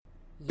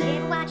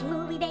watch a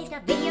movie based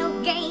off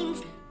video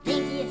games.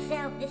 Think to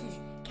yourself, this is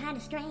kind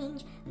of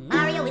strange.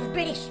 Mario is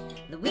British,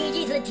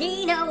 Luigi's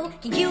Latino,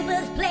 King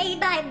Koopa's played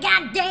by a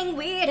goddamn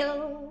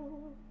weirdo.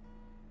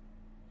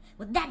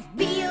 Well, that's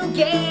video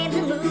games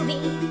and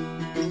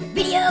movie.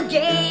 Video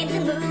games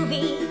and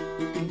movie.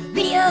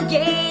 Video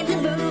games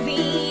and movie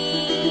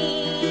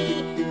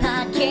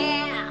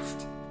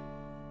podcast.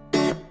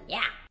 Yeah.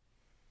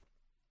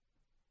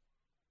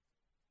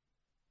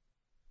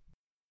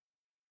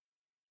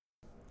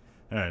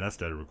 Alright, I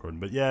started recording.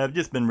 But yeah, I've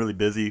just been really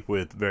busy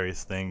with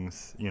various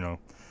things,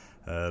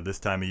 this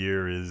time of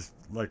year is,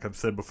 like I've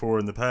said before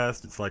in the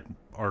past, it's like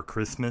our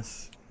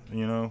Christmas,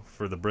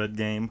 for the bread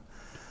game.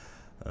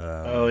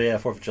 Oh yeah,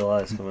 4th of July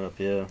is coming up,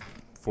 yeah.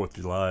 4th of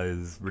July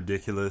is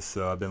ridiculous,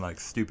 so I've been like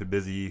stupid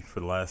busy for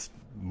the last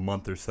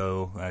month or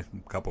so, a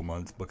couple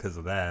months because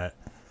of that.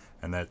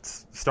 And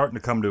that's starting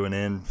to come to an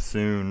end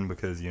soon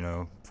because,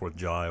 4th of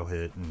July will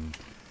hit and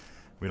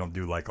we don't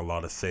do like a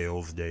lot of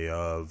sales day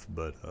of,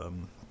 but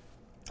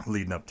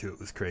leading up to it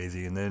was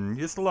crazy. And then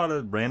just a lot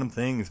of random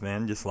things,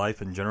 man, just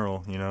life in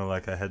general,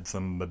 like I had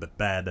some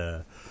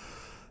bad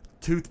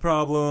tooth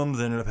problems,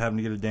 ended up having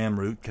to get a damn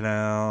root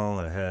canal.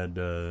 I had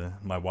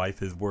my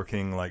wife is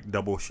working like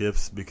double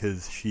shifts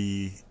because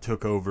she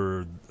took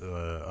over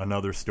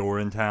another store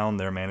in town.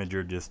 Their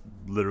manager just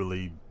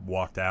literally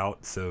walked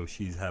out, so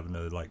she's having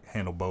to like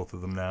handle both of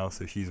them now.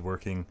 So she's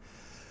working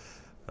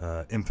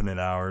infinite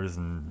hours,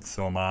 and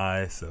so am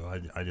I. So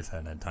I just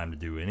hadn't had time to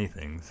do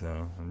anything.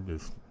 So I'm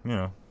just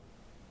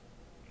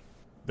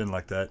been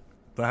like that.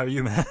 But how are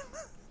you, man?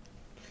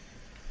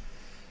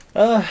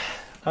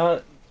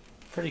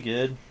 Pretty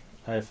good.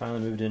 I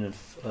finally moved in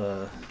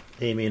with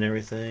Amy and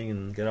everything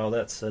and got all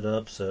that set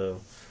up, so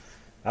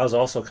I was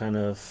also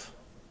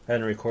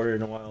hadn't recorded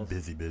in a while.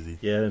 Busy.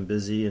 Yeah, I've been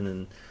busy, and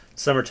then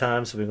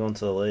summertime, so we've been going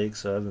to the lake,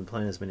 so I've been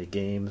playing as many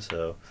games,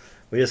 so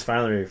we just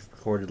finally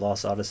recorded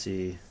Lost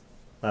Odyssey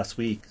last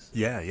week.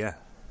 Yeah.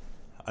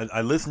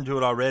 I listened to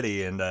it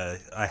already, and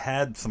I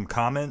had some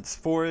comments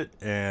for it,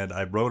 and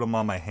I wrote them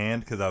on my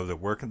hand because I was at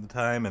work at the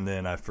time, and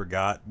then I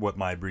forgot what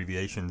my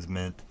abbreviations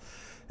meant.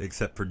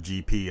 Except for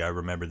GP, I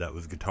remember that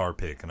was guitar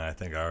pick, and I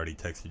think I already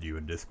texted you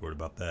in Discord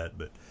about that.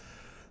 But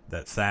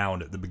that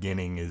sound at the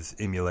beginning is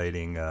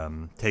emulating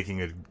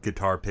taking a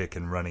guitar pick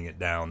and running it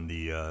down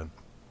the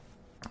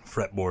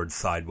fretboard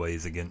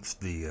sideways against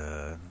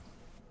the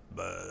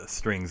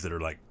strings that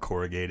are like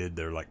corrugated.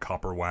 They're like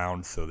copper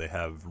wound, so they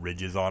have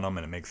ridges on them,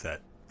 and it makes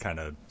that kind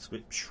of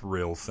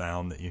shrill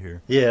sound that you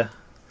hear. Yeah,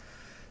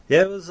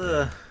 it was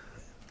a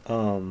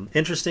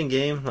interesting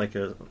game, like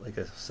I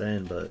was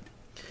saying, but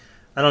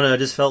I don't know, it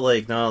just felt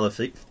like none of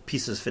the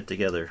pieces fit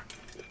together.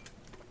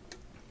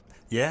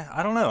 Yeah,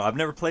 I don't know. I've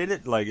never played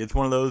it. Like, it's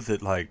one of those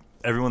that, like,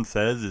 everyone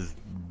says is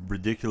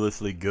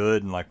ridiculously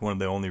good and, like, one of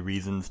the only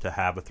reasons to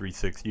have a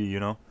 360,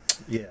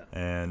 Yeah.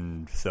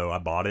 And so I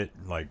bought it,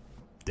 like,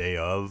 day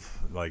of,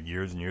 like,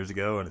 years and years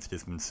ago, and it's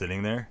just been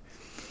sitting there.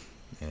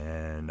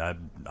 And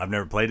I've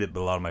never played it,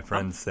 but a lot of my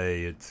friends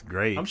say it's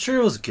great. I'm sure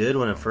it was good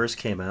when it first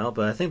came out,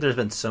 but I think there's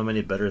been so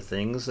many better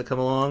things that come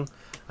along.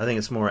 I think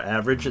it's more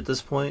average at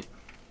this point.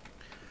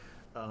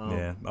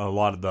 Yeah, a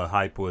lot of the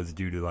hype was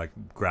due to like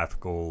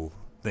graphical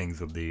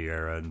things of the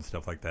era and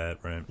stuff like that,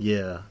 right?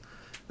 Yeah,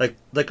 like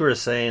we were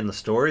saying, the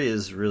story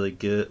is really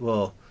good.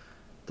 Well,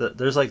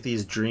 there's like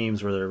these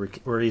dreams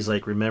where he's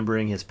like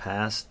remembering his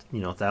past,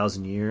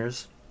 1,000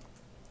 years.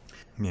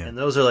 Yeah, and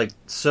those are like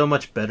so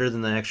much better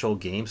than the actual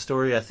game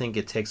story. I think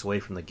it takes away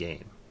from the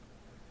game.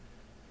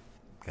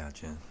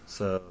 Gotcha.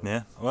 So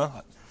yeah,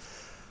 well,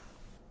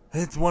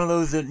 it's one of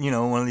those that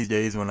one of these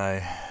days when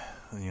I.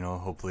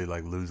 Hopefully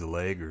like lose a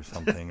leg or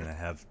something and I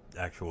have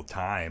actual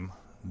time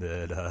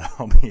that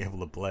I'll be able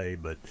to play,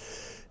 but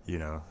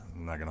I'm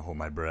not going to hold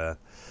my breath.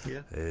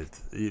 Yeah.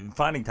 It's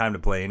finding time to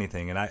play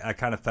anything, and I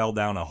kind of fell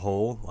down a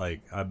hole. Like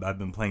I've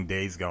been playing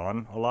Days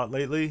Gone a lot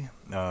lately,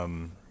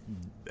 and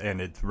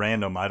it's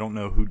random. I don't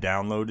know who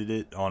downloaded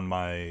it on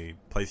my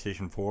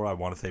PlayStation 4. I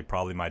want to say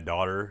probably my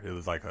daughter. It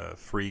was like a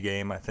free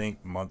game, I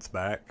think, months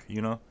back,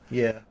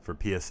 Yeah. for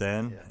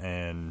PSN, Yeah.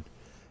 And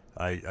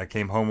I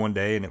came home one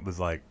day and it was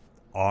like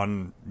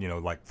on,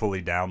 like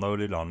fully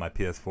downloaded on my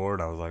PS4,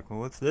 and I was like, well,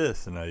 what's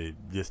this? And I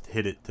just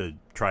hit it to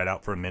try it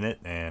out for a minute,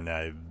 and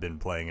I've been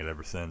playing it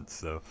ever since.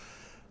 So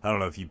I don't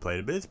know if you played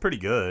it, but it's pretty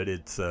good.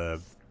 It's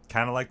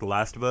kind of like The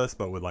Last of Us,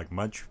 but with like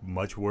much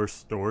worse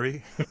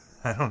story.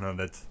 I don't know.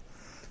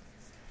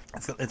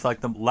 It's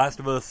like The Last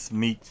of Us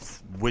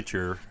meets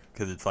Witcher,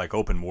 because it's like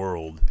open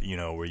world,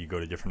 where you go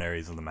to different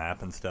areas of the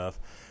map and stuff.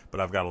 But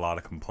I've got a lot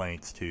of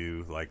complaints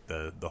too, like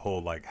the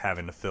whole like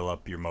having to fill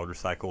up your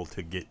motorcycle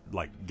to get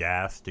like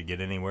gas to get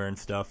anywhere and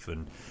stuff,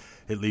 and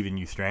it leaving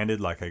you stranded.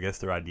 Like I guess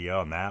their idea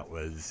on that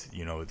was,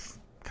 it's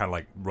kind of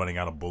like running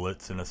out of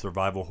bullets in a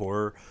survival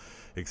horror,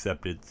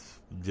 except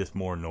it's just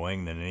more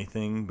annoying than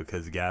anything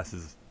because gas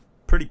is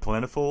pretty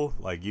plentiful.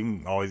 Like you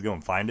can always go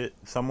and find it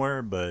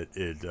somewhere, but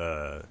it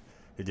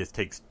just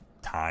takes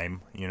time,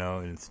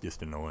 and it's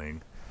just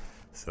annoying.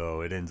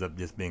 So it ends up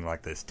just being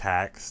like this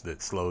tax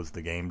that slows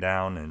the game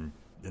down and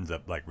ends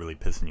up like really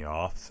pissing you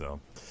off.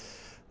 So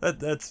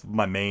that's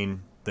my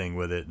main thing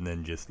with it. And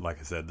then just like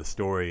I said, the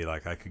story,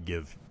 like I could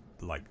give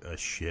like a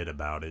shit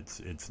about it.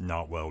 It's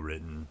not well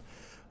written.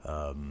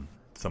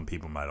 Some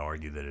people might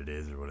argue that it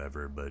is or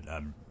whatever, but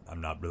I'm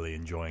not really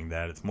enjoying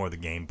that. It's more the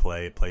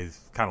gameplay. It plays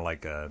kind of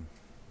like a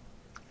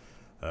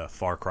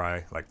Far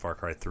Cry, like Far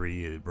Cry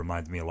 3. It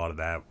reminds me a lot of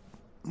that,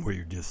 where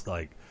you're just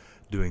like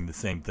doing the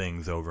same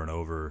things over and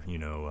over, you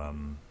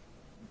know,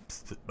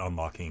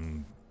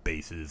 unlocking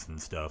bases and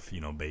stuff,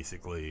 you know,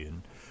 basically,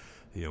 and,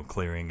 you know,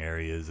 clearing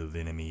areas of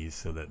enemies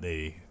so that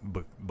they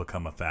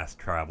become a fast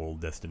travel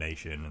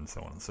destination and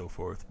so on and so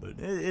forth. But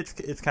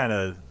it's kind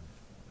of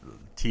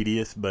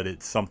tedious, but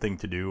it's something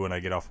to do when I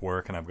get off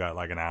work and I've got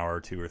like an hour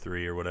or 2 or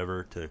 3 or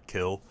whatever to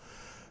kill.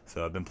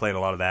 So I've been playing a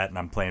lot of that, and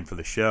I'm playing for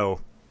the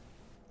show.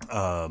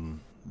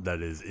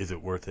 That is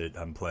it worth it?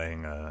 I'm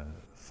playing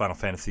Final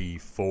Fantasy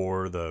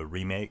IV, the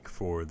remake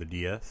for the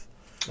DS.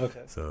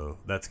 Okay. So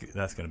that's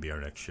going to be our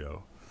next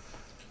show.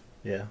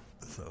 Yeah.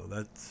 So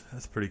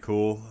that's pretty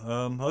cool.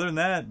 Other than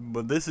that,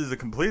 but this is a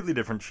completely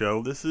different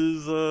show. This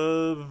is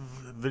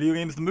Video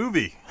Games the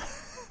Movie.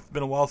 It's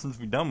been a while since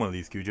we've done one of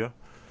these, Cujo.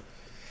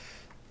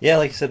 Yeah,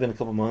 like you said, been a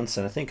couple months,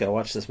 and I think I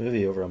watched this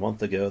movie over a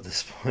month ago at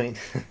this point.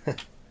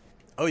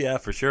 Oh yeah,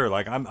 for sure.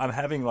 Like I'm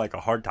having like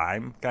a hard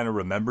time kind of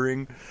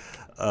remembering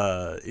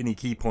any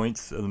key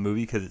points of the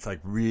movie because it's like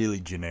really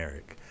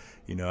generic.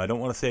 You know, I don't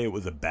want to say it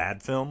was a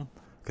bad film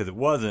because it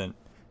wasn't.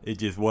 It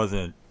just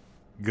wasn't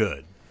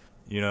good.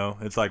 You know,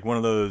 it's like one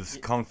of those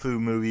kung fu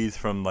movies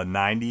from the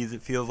 90s,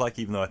 it feels like,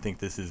 even though I think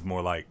this is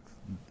more like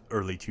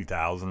early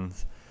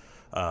 2000s.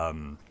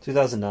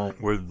 2009.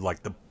 Where like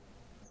the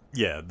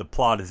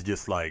plot is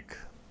just like,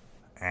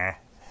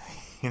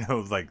 you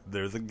know, it's like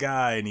there's a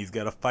guy and he's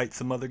got to fight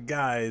some other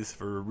guys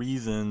for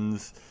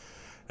reasons,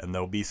 and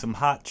there'll be some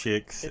hot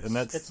chicks, and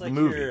that's the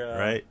movie,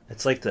 right?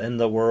 It's like the end of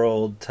the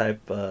world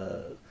type.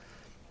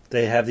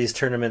 They have these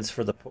tournaments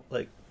for the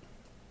like.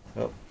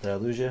 Oh, did I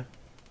lose you?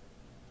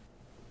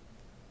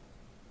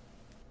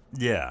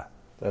 Yeah.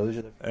 Did I lose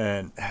you there?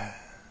 And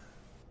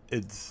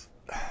it's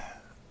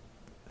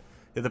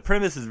the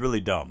premise is really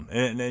dumb,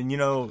 and you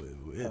know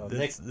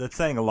that's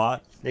saying a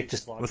lot. Nick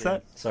just logged What's in.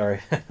 that?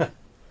 Sorry. I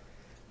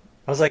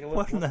was like,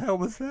 what in the hell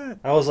was that?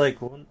 I was like,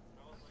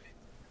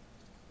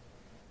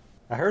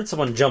 I heard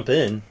someone jump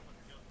in.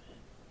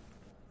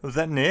 Was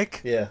that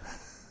Nick? Yeah.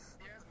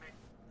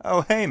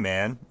 Oh, hey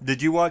man,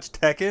 did you watch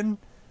Tekken?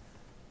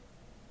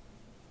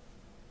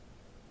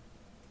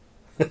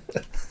 I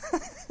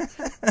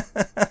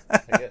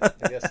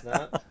guess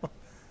not.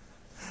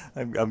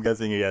 I'm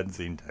guessing he hadn't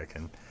seen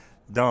Tekken.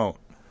 Don't.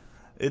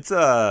 It's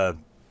I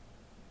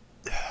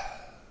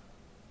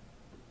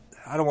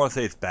don't want to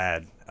say it's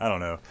bad. I don't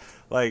know.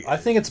 Like, I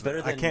think it's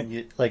better than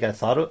I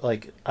thought it.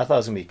 Like, I thought it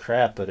was gonna be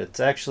crap, but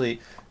it's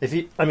actually I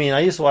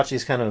used to watch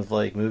these kind of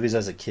like movies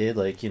as a kid,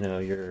 like, you know,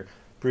 your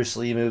Bruce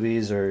Lee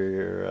movies or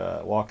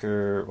your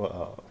Walker.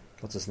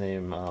 What's his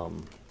name?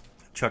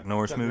 Chuck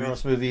Norris movies.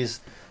 Norris movies.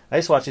 I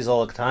used to watch these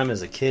all the time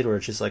as a kid, where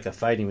it's just like a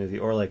fighting movie,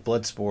 or like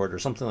Bloodsport or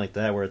something like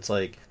that, where it's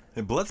like.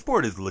 And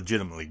Bloodsport is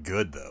legitimately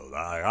good, though.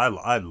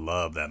 I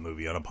love that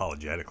movie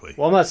unapologetically.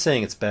 Well, I'm not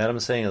saying it's bad. I'm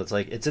saying it's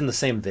like it's in the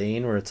same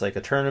vein where it's like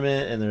a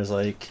tournament, and there's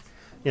like,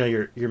 you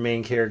know, your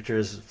main character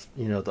is,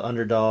 you know, the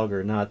underdog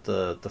or not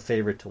the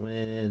favorite to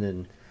win,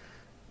 and,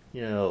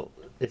 you know,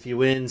 if he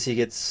wins, he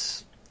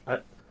gets.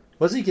 What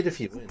does he get if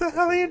he wins? What the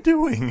hell are you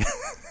doing?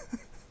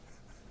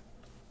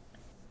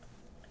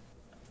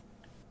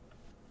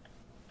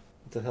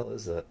 What the hell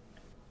is that?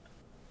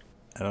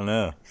 I don't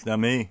know. It's not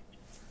me.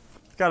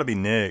 It's got to be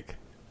Nick.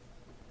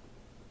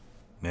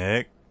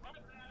 Nick?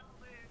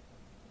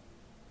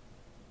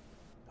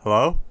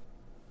 Hello?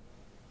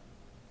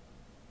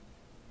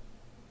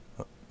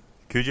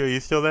 Cujo, you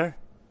still there?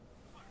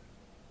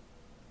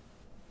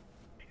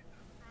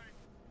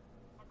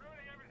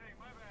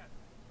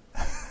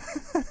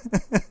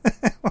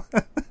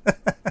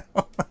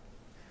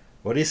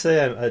 What do you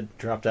say? I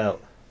dropped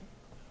out.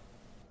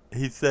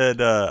 He said,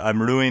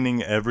 I'm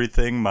ruining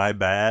everything, my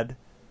bad.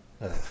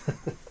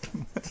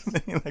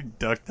 He like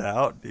ducked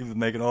out. He was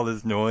making all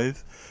this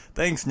noise.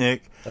 Thanks,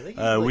 Nick.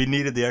 We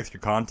needed the extra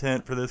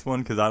content for this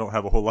one because I don't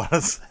have a whole lot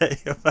to say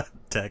about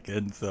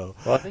Tekken, so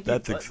I think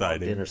that's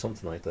exciting. Or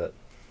something like that.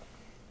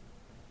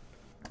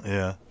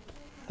 Yeah.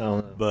 I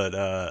don't know.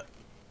 But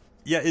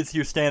yeah, it's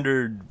your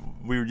standard.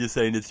 We were just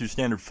saying it's your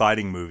standard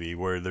fighting movie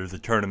where there's a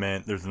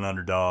tournament, there's an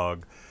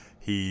underdog.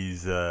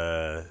 He's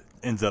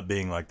ends up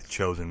being like the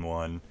chosen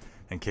one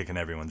and kicking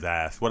everyone's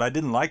ass. What I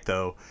didn't like,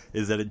 though,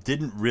 is that it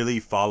didn't really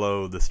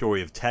follow the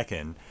story of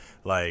Tekken.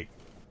 Like,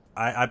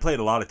 I played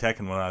a lot of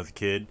Tekken when I was a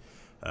kid.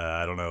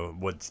 I don't know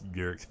what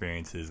your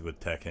experience is with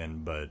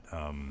Tekken, but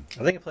I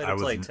think I played it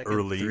like Tekken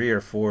early 3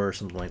 or 4 or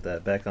something like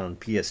that back on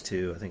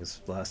PS2. I think it's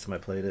the last time I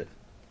played it.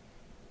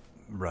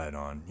 Right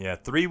on. Yeah,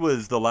 3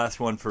 was the last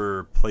one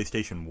for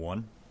PlayStation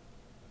 1,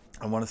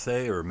 I want to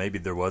say, or maybe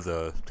there was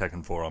a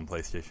Tekken 4 on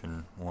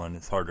PlayStation 1.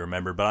 It's hard to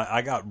remember, but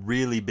I got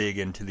really big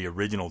into the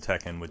original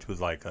Tekken, which was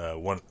like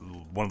one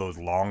of those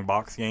long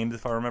box games,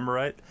 if I remember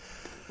right.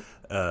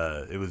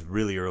 It was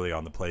really early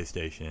on the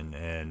PlayStation,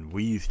 and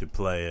we used to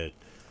play it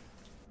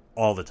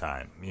all the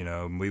time. You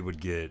know, and we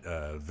would get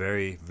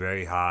very,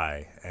 very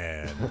high,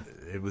 and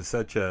it was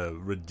such a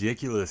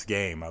ridiculous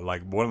game.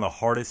 Like, one of the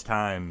hardest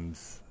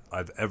times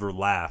I've ever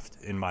laughed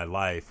in my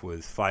life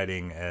was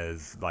fighting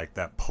as like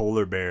that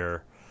polar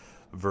bear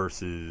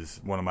versus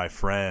one of my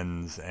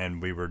friends,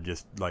 and we were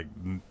just like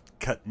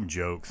cutting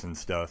jokes and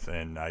stuff,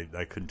 and I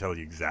couldn't tell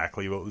you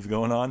exactly what was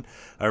going on.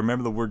 I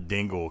remember the word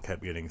dingle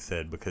kept getting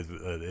said because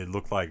it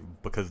looked like,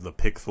 because of the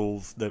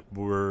pixels that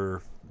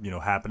were, you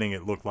know, happening,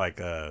 it looked like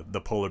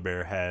the polar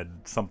bear had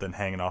something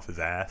hanging off his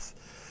ass.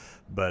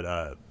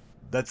 But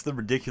that's the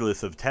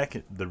ridiculousness of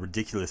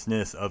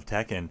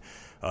Tekken.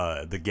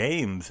 The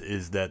games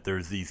is that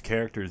there's these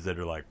characters that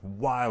are like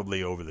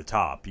wildly over the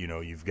top. You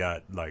know, you've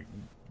got like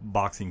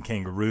boxing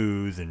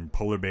kangaroos and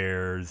polar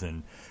bears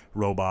and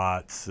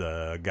robots,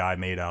 a guy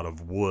made out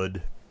of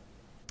wood,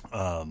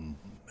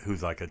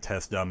 who's like a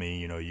test dummy.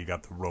 You know, you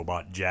got the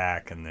robot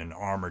Jack, and then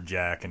Armor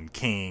Jack and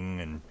King,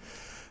 and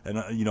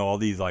you know, all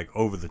these like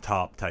over the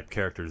top type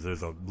characters.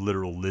 There's a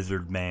literal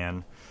lizard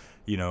man,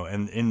 you know,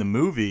 and in the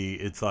movie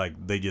it's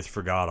like they just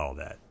forgot all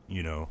that,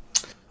 you know.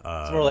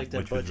 It's more like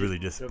which was really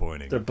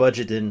disappointing. Their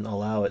budget didn't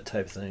allow it,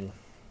 type thing.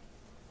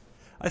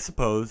 I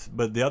suppose,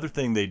 but the other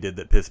thing they did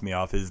that pissed me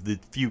off is the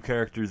few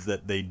characters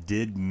that they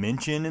did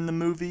mention in the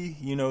movie.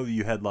 You know,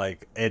 you had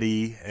like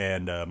Eddie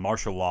and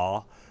Martial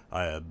Law.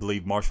 I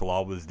believe Martial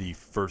Law was the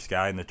first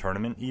guy in the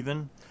tournament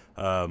even.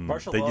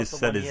 They just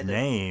said his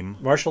name.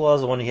 Martial Law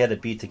is the one he had to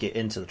beat to get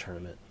into the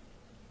tournament.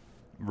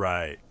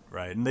 Right.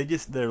 And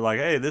they're like,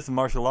 hey, this is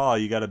Martial Law,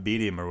 you got to beat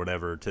him or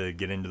whatever to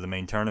get into the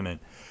main tournament.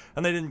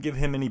 And they didn't give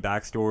him any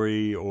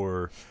backstory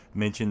or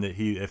mention that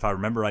he, if I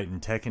remember right, in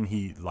Tekken,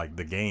 he, like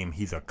the game,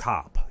 he's a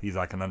cop. He's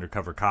like an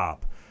undercover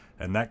cop.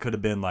 And that could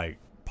have been like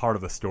part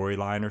of a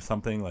storyline or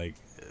something. Like,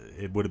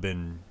 it would have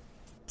been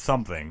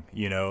something,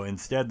 you know.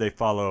 Instead, they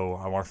follow,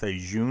 I want to say,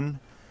 Jun,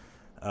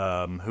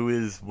 who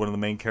is one of the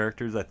main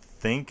characters, I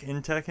think,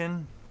 in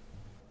Tekken.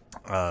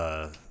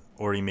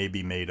 Or he may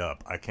be made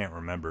up. I can't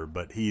remember.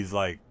 But he's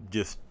like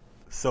just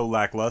so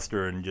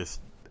lackluster and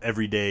just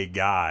everyday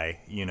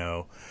guy, you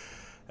know.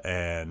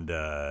 And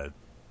I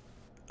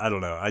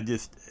don't know.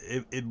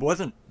 It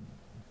wasn't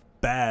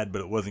bad,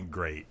 but it wasn't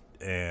great.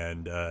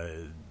 And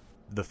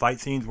the fight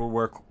scenes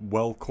were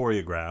well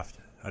choreographed.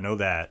 I know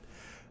that.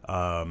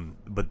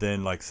 But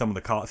then, like, some of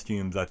the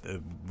costumes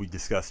we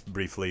discussed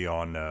briefly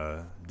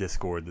on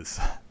Discord. That's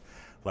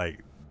like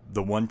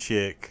the one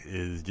chick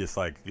is just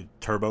like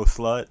turbo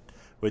slut,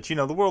 which, you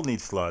know, the world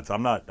needs sluts.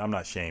 I'm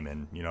not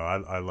shaming. You know,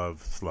 I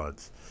love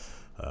sluts.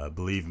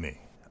 Believe me.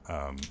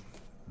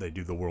 They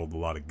do the world a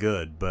lot of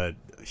good, but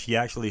she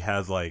actually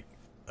has like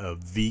a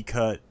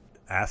V-cut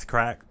ass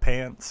crack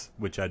pants,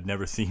 which I'd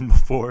never seen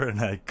before, and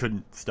I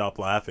couldn't stop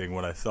laughing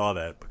when I saw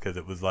that because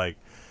it was like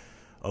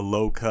a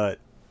low cut,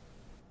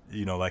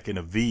 you know, like in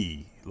a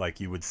V,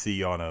 like you would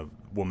see on a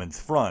woman's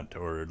front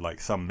or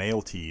like some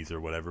male tees or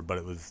whatever, but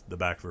it was the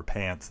back of her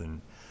pants,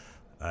 and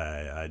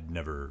I'd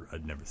never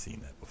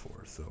seen that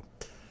before, so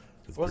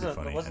it was pretty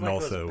funny. It wasn't and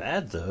like also, it was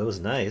bad though. It was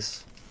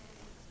nice.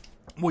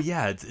 Well,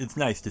 yeah, it's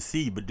nice to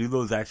see, but do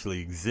those actually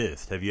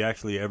exist? Have you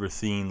actually ever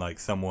seen like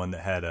someone that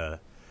had a,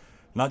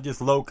 not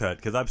just low cut?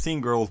 Because I've seen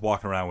girls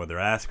walking around with their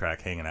ass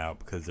crack hanging out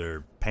because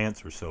their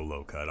pants were so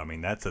low cut. I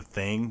mean, that's a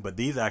thing, but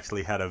these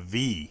actually had a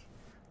V.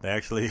 They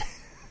actually,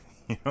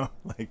 you know,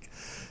 like,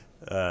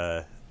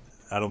 I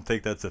don't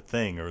think that's a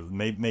thing, or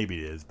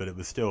maybe it is, but it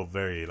was still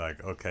very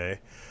like,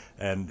 okay.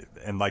 And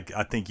like,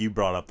 I think you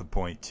brought up the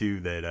point too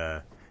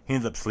that he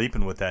ends up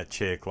sleeping with that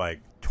chick like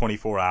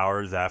 24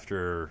 hours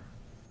after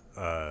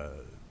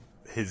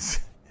his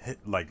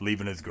like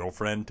leaving his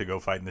girlfriend to go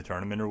fight in the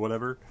tournament or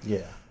whatever.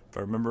 Yeah, if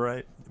I remember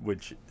right,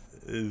 which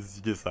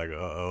is just like,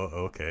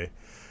 okay,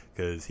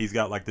 because he's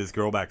got like this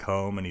girl back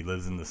home and he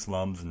lives in the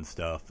slums and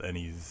stuff, and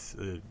he's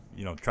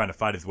you know, trying to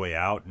fight his way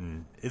out.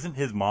 And isn't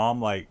his mom,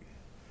 like,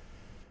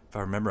 if I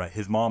remember right,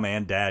 his mom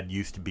and dad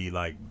used to be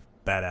like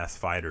badass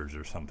fighters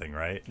or something,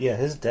 right? Yeah,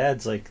 his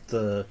dad's like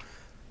the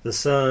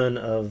son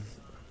of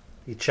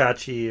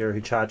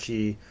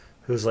Hichachi,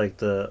 who's like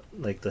the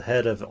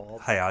head of all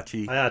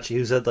Hayachi,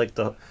 who's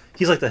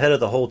he's like the head of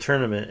the whole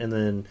tournament. And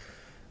then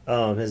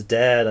his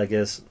dad, I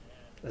guess,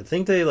 I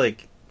think they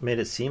like made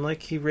it seem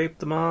like he raped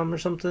the mom or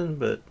something,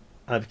 but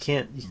I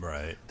can't.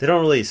 Right. They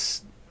don't really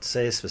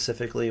say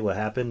specifically what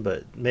happened,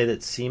 but made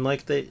it seem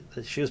like that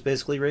she was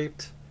basically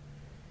raped.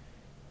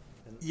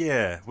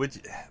 Yeah,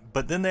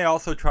 but then they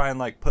also try and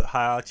like put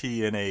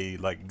Hayachi in a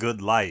like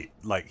good light,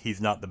 like he's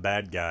not the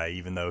bad guy,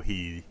 even though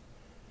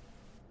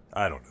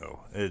I don't know.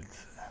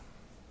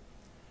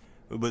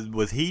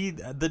 Was he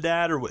the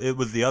dad, or it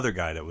was the other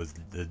guy that was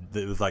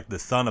it was like the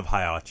son of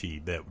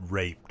Hayachi that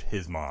raped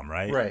his mom,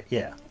 right? Right.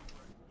 Yeah.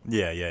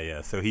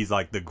 Yeah. So he's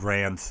like the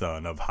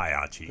grandson of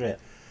Hayachi. Yeah.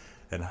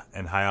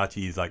 And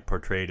Hayachi is like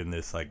portrayed in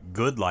this like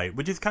good light,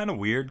 which is kind of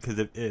weird because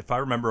if I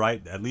remember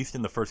right, at least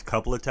in the first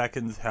couple of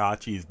Tekkens,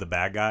 Hayachi is the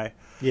bad guy.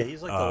 Yeah,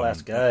 he's like the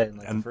last guy in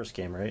like the first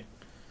game, right?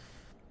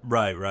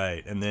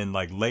 Right. And then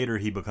like later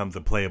he becomes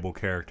a playable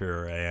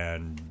character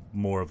and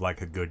more of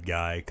like a good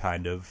guy,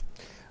 kind of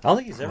I don't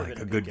think he's ever like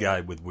been a good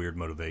guy with weird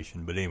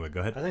motivation. But anyway,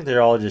 go ahead. I think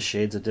they're all just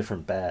shades of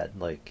different bad.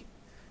 Like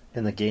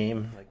in the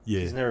game, like Yeah.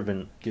 he's never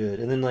been good.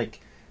 And then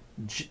like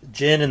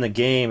Jin in the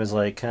game is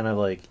like kind of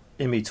like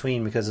in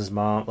between because his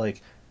mom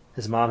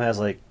has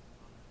like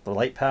the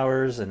light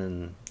powers, and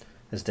then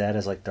his dad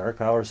has like dark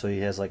powers, so he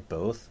has like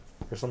both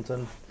or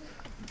something.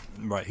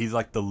 Right, he's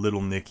like the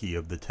little Nicky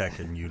of the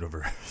Tekken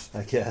universe.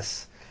 I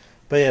guess.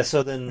 But yeah,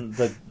 so then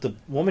the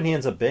woman he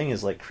ends up being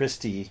is like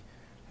Christy,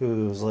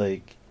 who's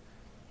like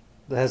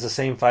that has the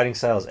same fighting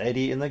style as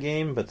Eddie in the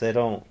game, but they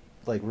don't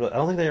like. I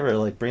don't think they ever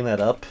like bring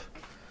that up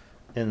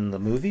in the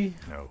movie.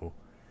 No.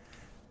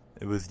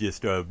 It was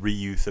just a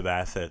reuse of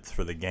assets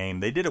for the game.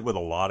 They did it with a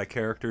lot of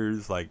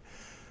characters, like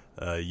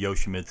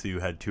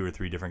Yoshimitsu had 2 or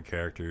 3 different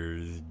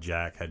characters,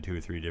 Jack had 2 or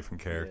 3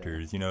 different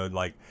characters. Yeah. You know,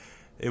 like,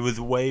 it was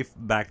a way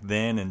back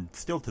then, and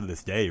still to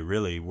this day,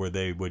 really, where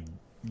they would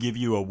give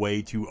you a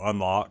way to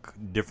unlock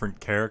different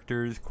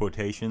characters,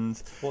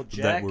 quotations,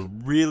 that were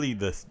really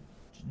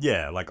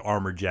like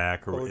Armor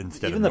Jack or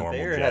instead of normal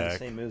Jack. Even the bear had the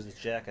same moves as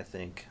Jack, I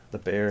think. The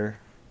bear,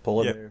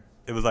 polar bear.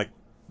 It was like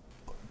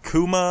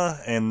Kuma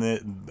and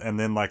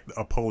then like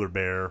a polar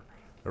bear,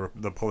 or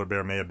the polar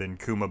bear may have been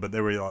Kuma, but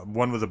they were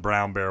one was a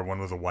brown bear, one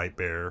was a white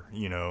bear,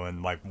 you know,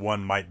 and like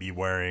one might be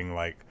wearing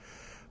like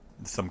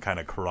some kind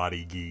of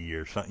karate gi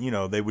or something. You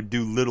know, they would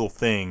do little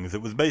things.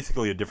 It was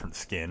basically a different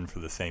skin for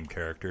the same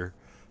character,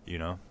 you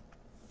know.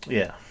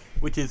 Yeah,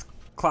 which is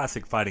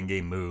classic fighting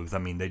game moves. I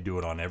mean, they do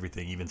it on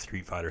everything. Even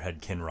Street Fighter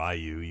had Ken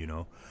Ryu, you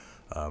know,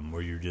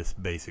 where you're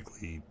just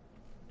basically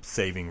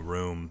saving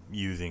room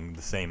using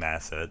the same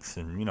assets.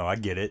 And you know, I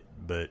get it,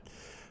 but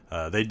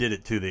they did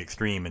it to the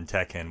extreme in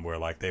Tekken, where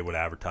like they would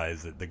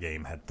advertise that the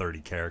game had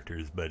 30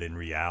 characters, but in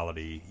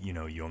reality, you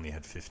know, you only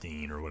had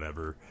 15 or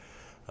whatever.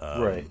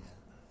 Right.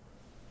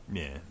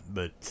 Yeah,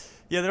 but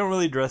yeah, they don't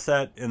really address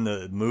that in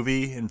the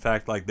movie. In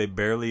fact, like they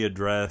barely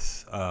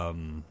address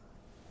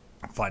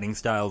fighting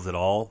styles at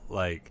all.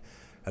 Like,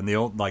 and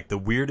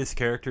the weirdest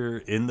character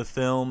in the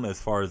film, as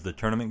far as the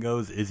tournament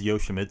goes, is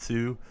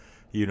Yoshimitsu.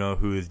 You know,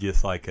 who is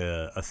just like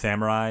a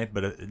samurai.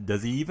 But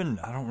does he even?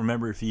 I don't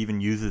remember if he even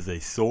uses a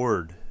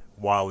sword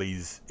while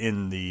he's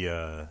in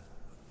the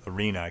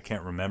arena. I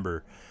can't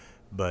remember.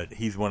 But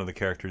he's one of the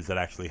characters that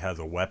actually has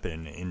a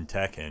weapon in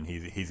Tekken.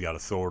 He's got a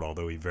sword,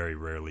 although he very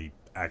rarely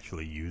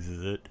actually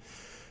uses it.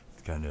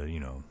 It's kind of, you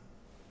know,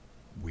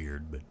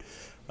 weird. But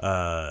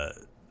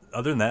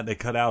other than that, they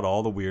cut out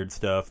all the weird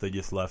stuff. They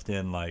just left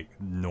in like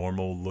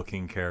normal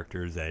looking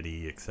characters,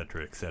 Eddie,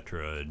 etc.,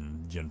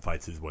 and Jin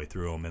fights his way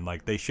through them. And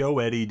like they show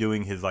Eddie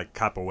doing his like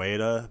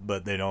capoeira,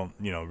 but they don't,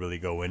 you know, really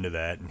go into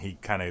that. And he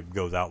kind of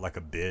goes out like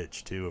a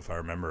bitch too, if I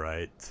remember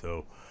right.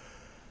 So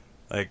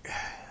like,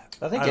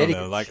 I think Eddie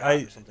gets shot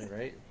or something,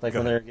 right? Like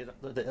when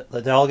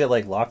they all get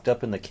like locked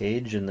up in the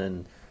cage, and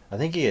then I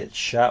think he gets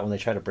shot when they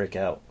try to break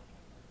out.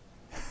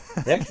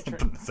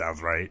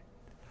 Sounds right.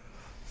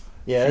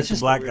 Yeah, it's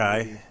just a black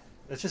guy. Movie.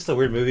 It's just a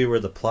weird movie where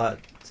the plot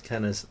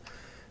kind of,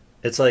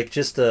 it's like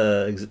just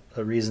a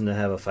reason to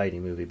have a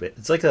fighting movie, but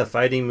it's like a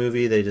fighting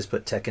movie. They just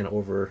put Tekken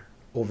over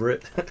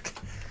it.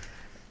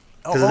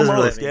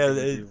 Almost,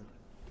 yeah.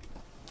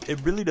 It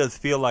really does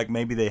feel like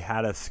maybe they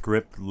had a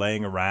script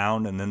laying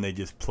around and then they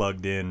just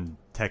plugged in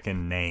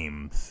Tekken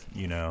names,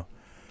 you know.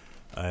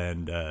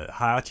 And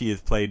Heihachi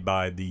is played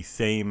by the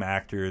same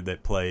actor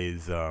that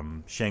plays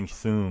Shang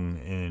Tsung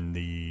in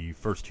the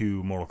first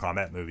 2 Mortal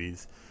Kombat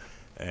movies.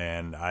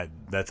 And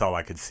that's all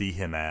I could see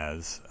him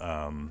as,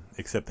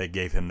 except they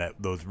gave him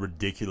those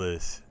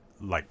ridiculous,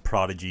 like,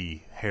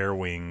 prodigy hair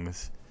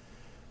wings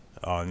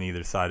on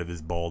either side of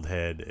his bald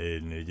head,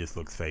 and it just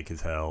looks fake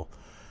as hell.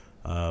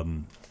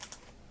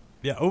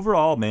 Yeah,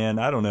 overall, man,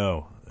 I don't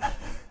know.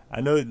 I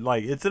know,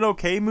 like, it's an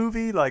okay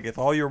movie. Like, if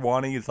all you're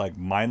wanting is, like,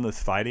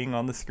 mindless fighting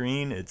on the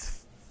screen,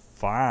 it's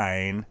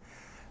fine.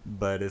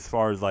 But as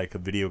far as, like, a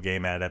video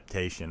game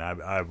adaptation,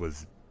 I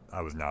was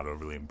not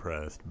overly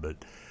impressed. But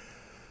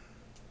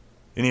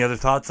any other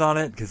thoughts on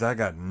it? Because I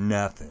got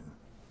nothing.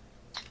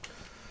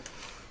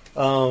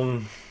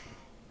 No,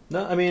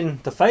 I mean,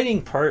 the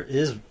fighting part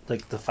is,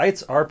 like, the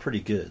fights are pretty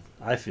good.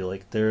 I feel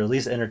like they're at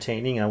least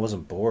entertaining. I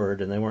wasn't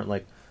bored, and they weren't,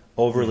 like,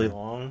 overly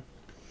long.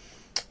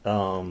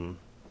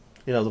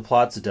 You know, the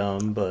plot's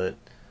dumb, but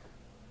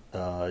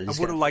I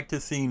would have liked to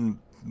have seen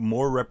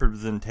more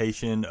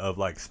representation of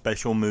like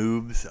special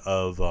moves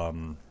of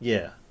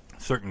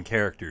certain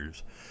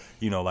characters.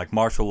 You know, like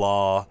Martial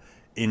Law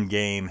in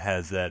game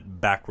has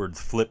that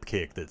backwards flip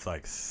kick that's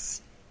like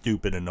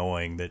stupid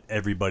annoying that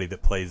everybody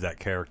that plays that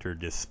character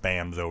just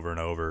spams over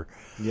and over.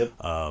 Yep.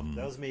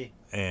 That was me.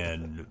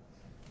 And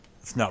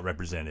it's not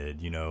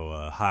represented. You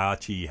know,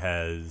 Heihachi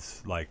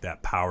has like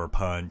that power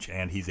punch,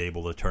 and he's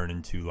able to turn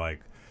into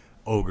like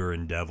ogre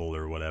and devil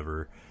or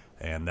whatever,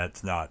 and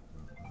that's not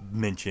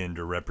mentioned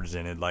or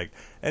represented. Like,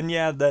 and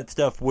yeah, that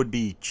stuff would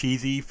be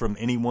cheesy from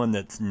anyone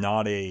that's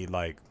not a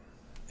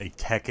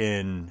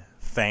Tekken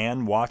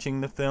fan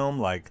watching the film,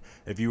 like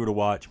if you were to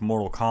watch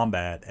Mortal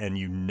Kombat and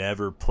you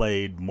never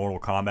played Mortal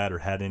Kombat or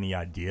had any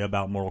idea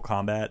about Mortal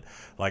Kombat,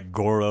 like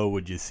Goro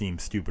would just seem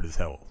stupid as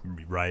hell,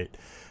 right?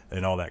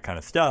 And all that kind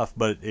of stuff,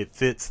 but it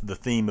fits the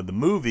theme of the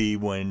movie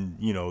when,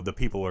 you know, the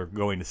people are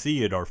going to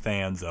see it are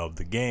fans of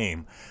the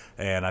game.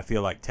 And I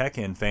feel like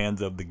Tekken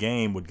fans of the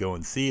game would go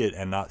and see it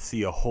and not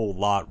see a whole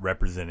lot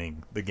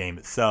representing the game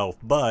itself.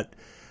 But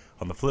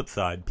on the flip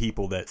side,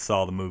 people that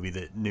saw the movie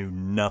that knew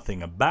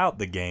nothing about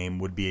the game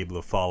would be able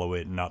to follow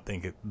it and not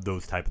think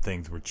those type of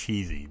things were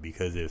cheesy.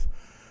 Because if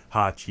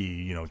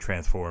Hachi, you know,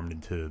 transformed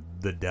into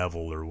the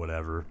devil or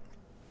whatever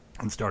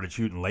and started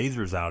shooting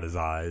lasers out his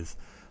eyes,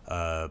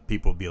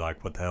 people would be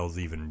like, what the hell's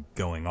even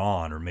going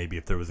on? Or maybe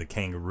if there was a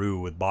kangaroo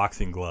with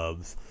boxing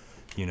gloves,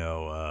 you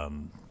know,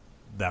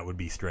 that would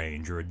be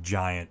strange. Or a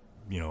giant,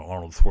 you know,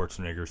 Arnold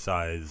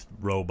Schwarzenegger-sized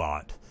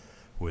robot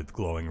with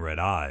glowing red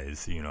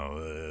eyes. You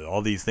know,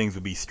 all these things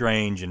would be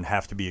strange and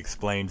have to be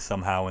explained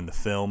somehow in the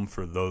film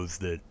for those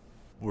that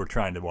were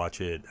trying to watch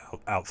it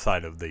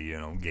outside of the, you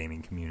know,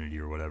 gaming community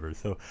or whatever.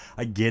 So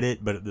I get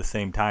it, but at the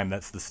same time,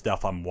 that's the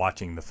stuff I'm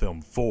watching the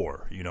film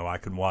for. You know, I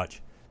could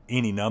watch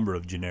any number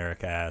of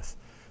generic ass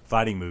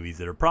fighting movies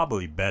that are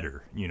probably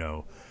better. You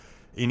know,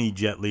 any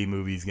Jet Li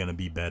movie is going to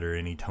be better,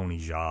 any Tony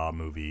Jaa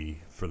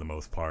movie for the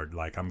most part.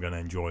 Like, I'm going to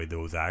enjoy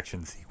those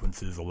action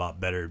sequences a lot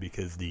better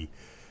because the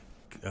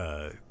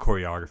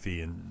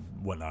choreography and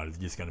whatnot is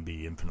just going to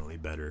be infinitely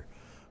better.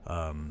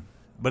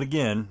 But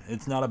again,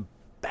 it's not a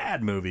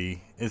bad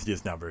movie, it's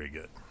just not very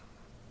good.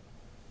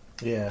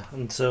 Yeah,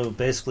 and so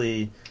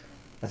basically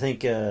I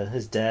think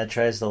his dad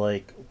tries to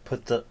like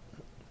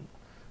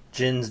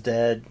Jin's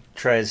dad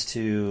tries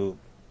to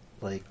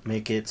like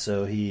make it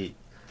so he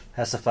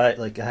has to fight,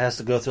 like has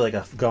to go through like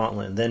a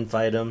gauntlet and then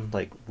fight him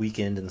like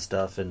weekend and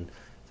stuff, and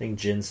I think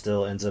Jin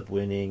still ends up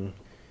winning,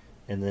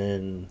 and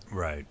then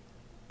right,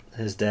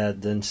 his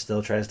dad then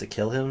still tries to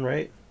kill him,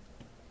 right?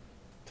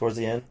 Towards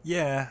the end?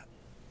 Yeah.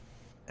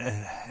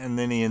 And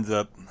then he ends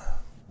up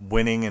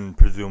winning, and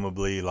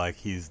presumably like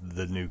he's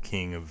the new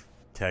king of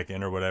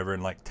Tekken or whatever,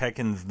 and like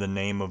Tekken's the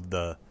name of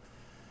the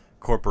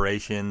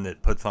corporation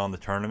that puts on the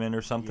tournament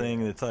or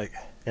something. Yeah. It's like,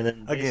 and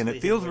then again,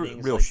 it feels real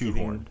like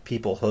shoehorned.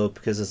 People hope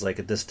because it's like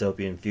a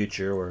dystopian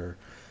future where,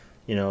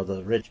 you know,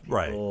 the rich people,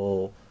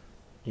 right,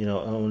 you know,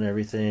 own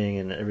everything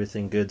and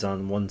everything good's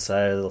on one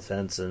side of the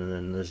fence, and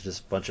then there's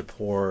just a bunch of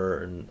poor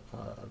and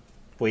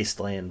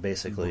wasteland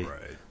basically,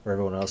 right, where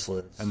everyone else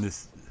lives. And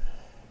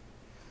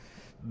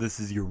this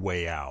is your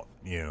way out,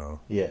 you know.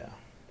 Yeah.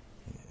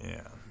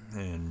 Yeah.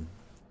 And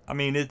I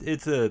mean,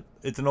 it's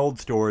an old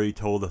story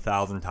told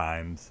 1,000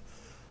 times,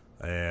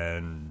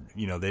 and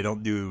you know they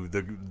don't do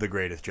the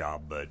greatest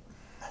job, but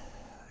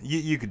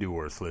you could do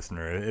worse,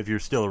 listener. If you're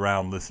still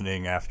around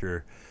listening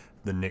after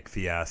the Nick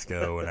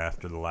fiasco and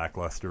after the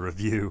lackluster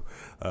review,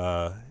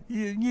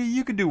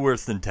 you could do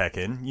worse than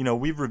Tekken. You know,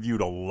 we've reviewed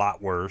a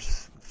lot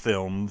worse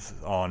films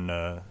on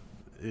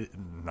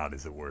not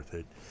Is It Worth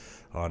It,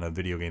 on a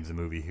Video Games and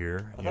Movie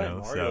here. I thought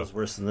Mario's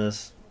worse than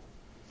this.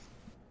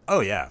 Oh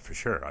yeah, for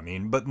sure. I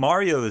mean, but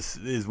Mario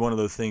is one of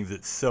those things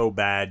that's so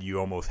bad you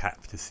almost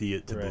have to see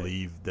it to right,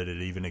 believe that it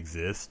even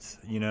exists,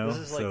 you know?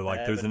 So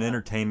like there's an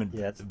entertainment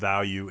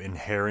value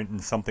inherent in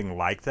something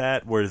like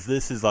that, whereas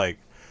this is like,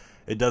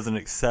 it doesn't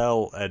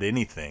excel at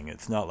anything.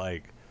 It's not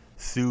like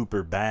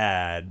super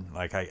bad.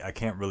 Like I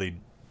can't really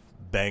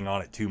bang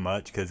on it too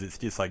much because it's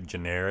just like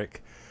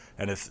generic,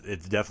 and it's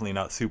definitely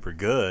not super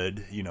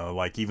good. You know,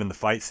 like even the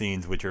fight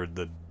scenes, which are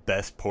the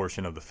best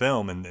portion of the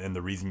film and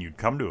the reason you'd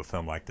come to a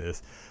film like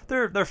this,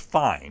 they're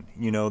fine.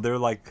 You know,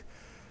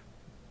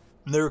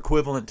 they're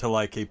equivalent to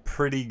like a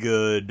pretty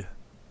good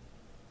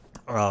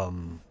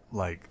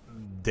like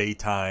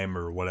daytime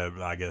or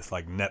whatever, I guess,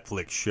 like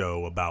Netflix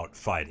show about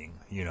fighting,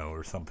 you know,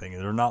 or something.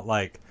 They're not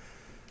like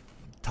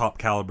top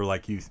caliber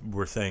like you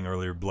were saying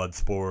earlier,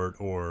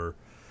 Bloodsport, or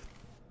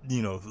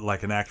you know,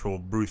 like an actual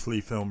Bruce Lee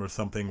film or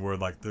something where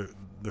like the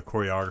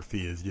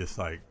choreography is just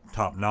like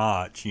top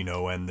notch, you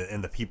know, and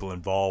the people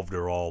involved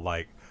are all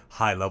like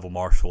high level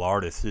martial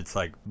artists. It's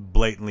like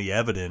blatantly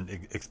evident,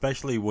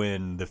 especially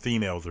when the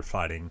females are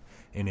fighting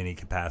in any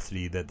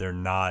capacity, that they're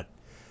not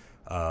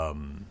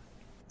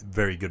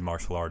very good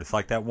martial artists.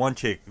 Like that one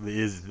chick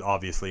is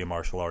obviously a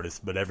martial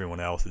artist, but everyone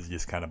else is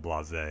just kind of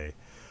blasé.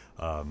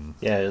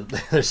 Yeah,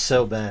 they're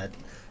so bad.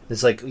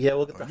 It's like, yeah,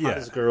 we'll get the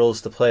hottest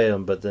girls to play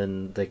them, but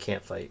then they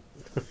can't fight.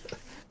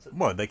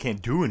 Well, they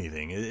can't do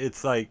anything.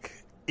 It's like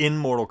in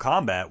Mortal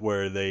Kombat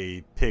where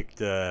they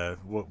picked,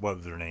 what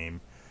was her name,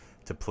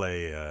 to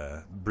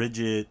play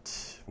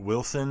Bridget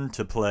Wilson,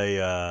 to play,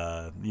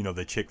 you know,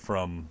 the chick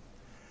from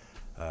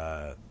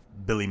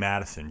Billy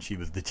Madison. She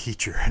was the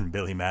teacher in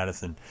Billy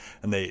Madison.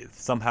 And they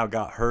somehow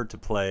got her to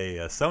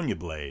play Sonya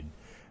Blade.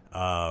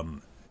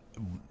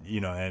 You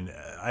know, and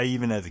I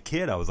even as a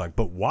kid, I was like,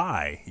 but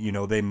why? You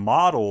know, they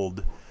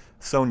modeled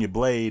Sonya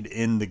Blade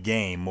in the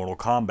game Mortal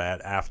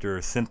Kombat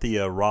after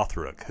Cynthia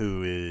Rothrock,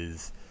 who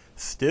is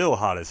still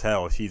hot as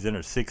hell. She's in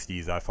her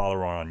 60s. I follow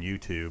her on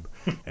YouTube.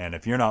 And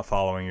if you're not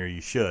following her,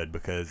 you should,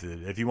 because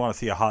if you want to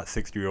see a hot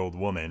 60-year-old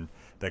woman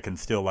that can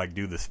still like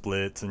do the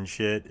splits and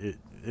shit,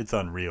 it's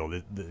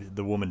unreal.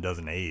 The woman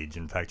doesn't age.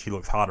 In fact, she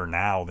looks hotter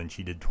now than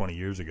she did 20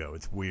 years ago.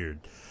 It's weird.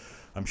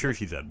 I'm sure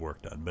she's had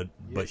work done,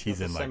 but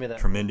she's in like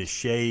tremendous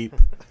shape.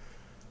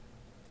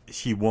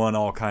 She won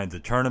all kinds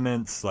of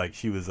tournaments. Like,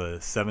 she was a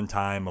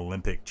 7-time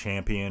Olympic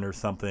champion or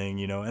something,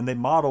 you know. And they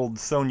modeled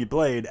Sonya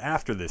Blade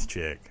after this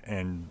chick.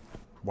 And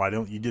why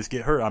don't you just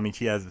get her? I mean,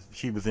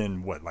 she was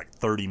in like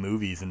 30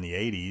 movies in the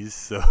 80s,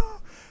 so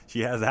she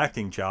has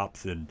acting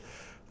chops. And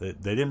they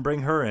didn't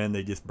bring her in.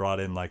 They just brought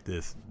in like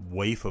this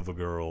waif of a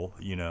girl,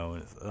 you know.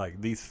 It's like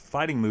these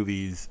fighting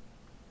movies.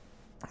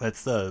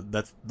 That's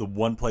the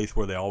one place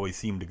where they always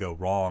seem to go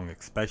wrong,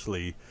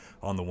 especially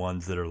on the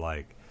ones that are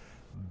like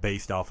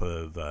based off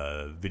of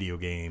video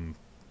game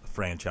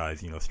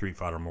franchise, you know, Street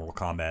Fighter, Mortal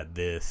Kombat.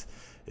 This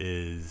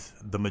is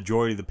the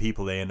majority of the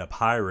people they end up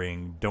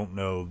hiring don't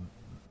know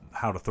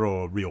how to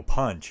throw a real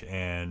punch,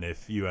 and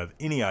if you have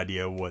any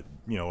idea what,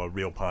 you know, a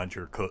real punch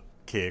or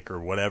kick or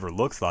whatever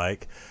looks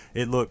like,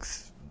 it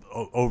looks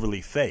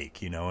overly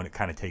fake, you know, and it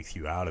kind of takes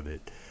you out of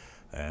it.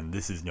 And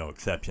this is no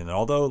exception. And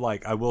although,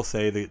 like, I will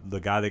say the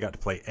guy that got to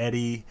play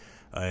Eddie,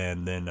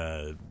 and then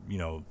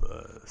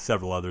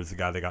several others, the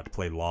guy that got to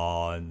play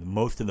Law, and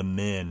most of the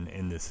men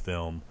in this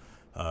film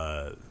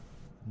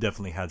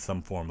definitely had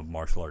some form of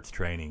martial arts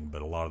training,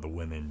 but a lot of the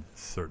women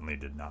certainly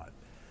did not.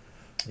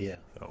 Yeah.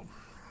 So,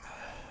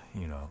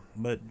 you know,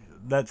 but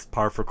that's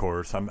par for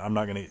course. I'm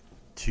not going to get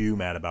too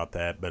mad about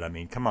that, but I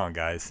mean, come on,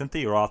 guys.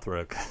 Cynthia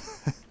Rothrock,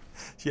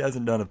 she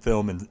hasn't done a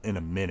film in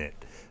a minute,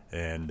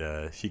 and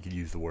she could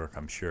use the work,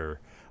 I'm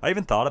sure. I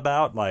even thought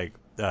about, like,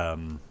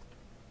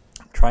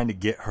 trying to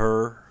get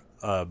her,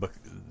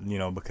 you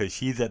know, because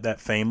she's at that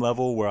fame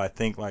level where I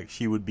think like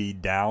she would be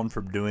down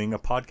for doing a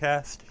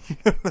podcast. You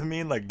know what I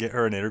mean? Like, get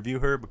her and interview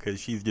her, because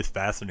she's just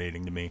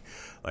fascinating to me,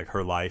 like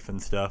her life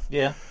and stuff.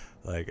 Yeah.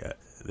 Like,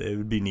 it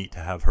would be neat to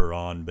have her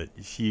on, but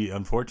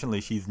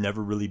unfortunately, she's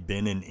never really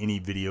been in any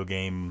video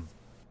game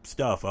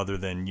stuff other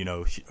than, you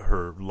know,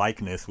 her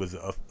likeness was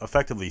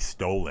effectively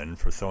stolen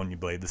for Sonya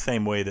Blade, the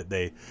same way that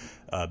they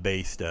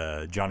based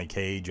Johnny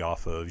Cage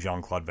off of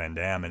Jean-Claude Van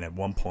Damme, and at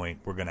one point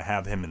we're going to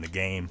have him in the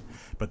game,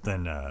 but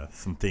then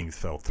some things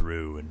fell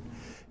through and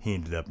he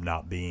ended up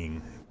not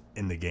being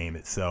in the game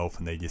itself,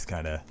 and they just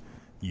kind of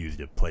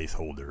used a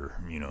placeholder,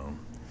 you know.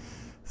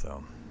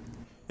 So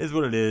is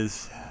what it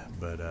is.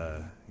 But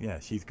yeah,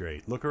 she's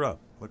great. Look her up.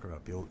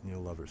 You'll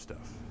love her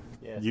stuff.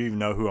 Yeah. Do you even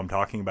know who I'm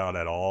talking about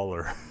at all,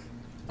 or?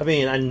 I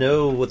mean, I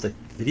know what the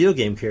video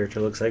game character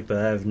looks like, but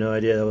I have no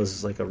idea that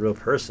was like a real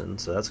person,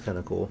 so that's kind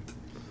of cool.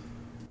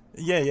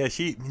 Yeah.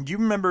 Do you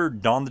remember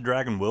Don the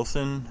Dragon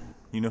Wilson?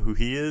 You know who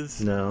he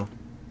is? No.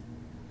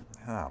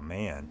 Oh,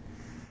 man.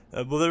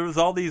 Well, there was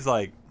all these,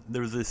 like,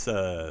 there was this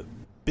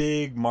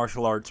big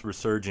martial arts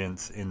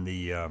resurgence in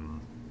the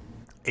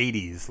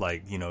 80s.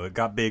 Like, you know, it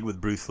got big with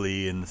Bruce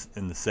Lee in the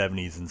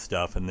 70s and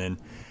stuff, and then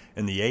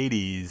in the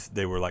 80s,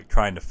 they were like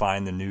trying to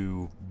find the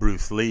new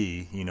Bruce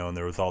Lee, you know, and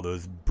there was all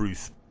those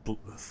Bruce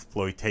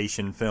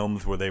exploitation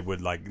films where they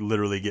would like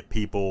literally get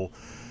people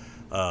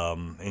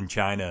in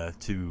China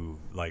to,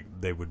 like,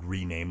 they would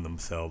rename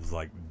themselves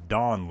like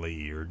Don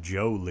Lee or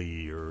Joe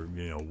Lee or,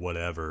 you know,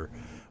 whatever,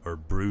 or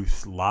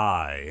Bruce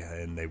Lee,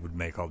 and they would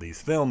make all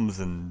these films,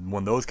 and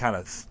when those kind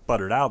of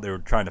sputtered out, they were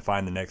trying to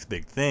find the next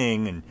big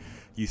thing, and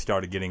you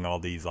started getting all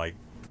these like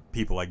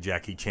people like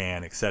Jackie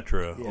Chan,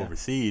 etc.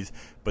 overseas.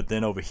 But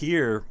then over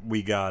here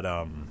we got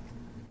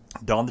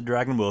Don the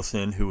Dragon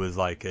Wilson, who was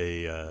like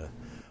a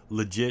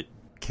legit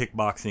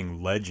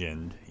kickboxing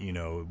legend, you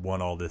know,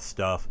 won all this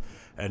stuff,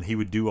 and he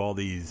would do all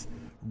these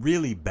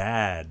really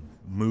bad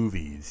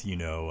movies, you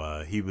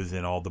know. He was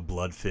in all the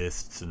Blood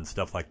Fists and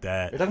stuff like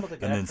that. You're talking about the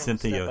guy and then from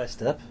Cynthia,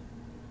 Step by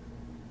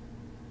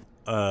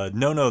Step?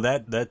 No,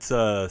 that's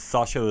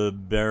Sacha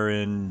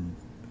Baron.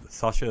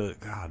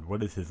 God,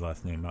 what is his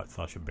last name? Not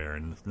Sacha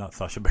Baron. Not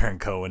Sacha Baron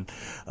Cohen.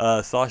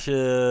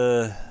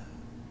 Sacha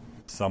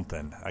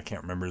something. I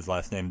can't remember his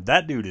last name.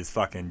 That dude is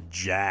fucking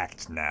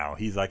jacked now.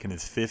 He's like in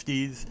his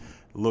 50s.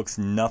 Looks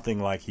nothing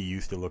like he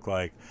used to look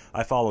like.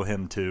 I follow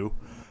him too.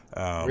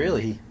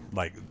 Really?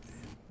 Like,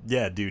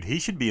 yeah, dude, he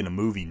should be in a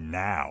movie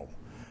now.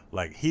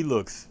 Like, he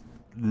looks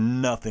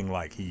nothing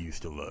like he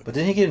used to look. But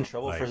didn't he get in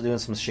trouble for doing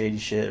some shady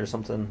shit or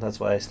something? That's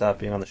why I stopped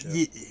being on the show.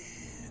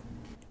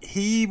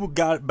 He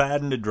got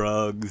bad into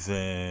drugs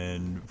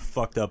and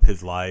fucked up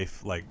his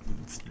life. Like,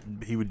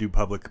 he would do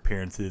public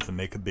appearances and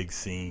make a big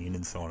scene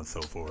and so on and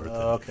so forth.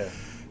 Okay.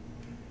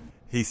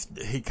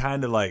 He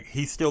kind of like,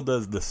 he still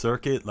does the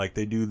circuit. Like,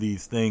 they do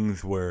these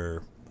things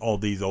where all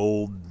these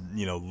old,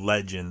 you know,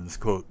 legends,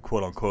 quote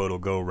unquote, will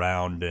go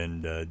around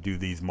and do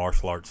these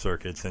martial arts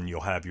circuits, and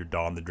you'll have your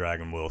Don the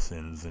Dragon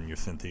Wilsons and your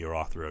Cynthia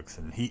Rothrooks,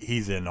 and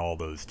he's in all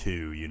those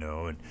too, you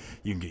know, and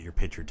you can get your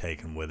picture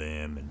taken with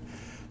him, and,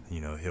 you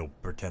know, he'll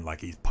pretend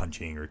like he's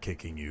punching or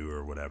kicking you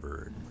or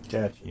whatever.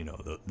 Gotcha. You know,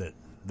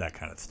 that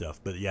kind of stuff.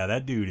 But yeah,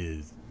 that dude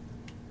is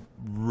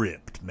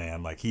ripped,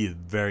 man. Like, he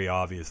very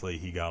obviously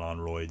he got on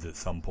roids at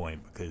some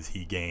point because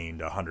he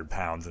gained 100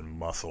 pounds in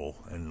muscle,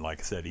 and like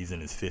I said, he's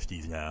in his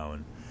 50s now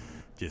and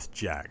just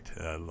jacked.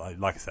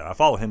 Like I said, I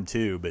follow him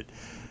too, but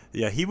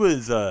yeah, he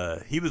was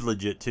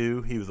legit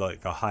too. He was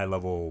like a high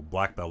level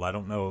black belt. I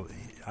don't know.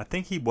 I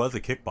think he was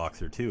a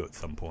kickboxer too at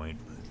some point.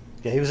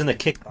 Yeah, he was in the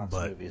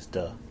kickboxing movies.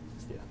 Duh.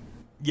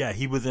 Yeah,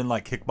 he was in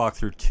like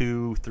Kickboxer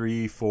 2,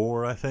 3,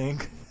 4, I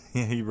think.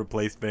 He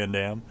replaced Van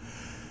Damme.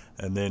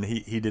 And then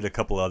he did a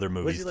couple other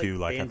movies too.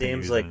 Like Van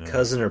Damme's like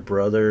cousin or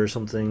brother or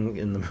something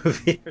in the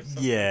movie.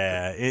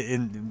 Yeah,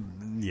 in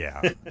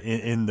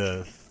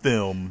the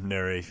film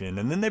narration.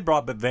 And then they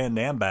brought Van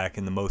Damme back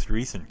in the most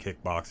recent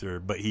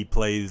Kickboxer, but he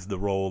plays the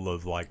role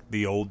of like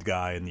the old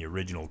guy in the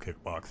original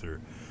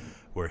Kickboxer,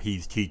 where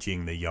he's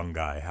teaching the young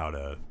guy how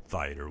to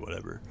fight or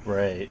whatever.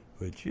 Right.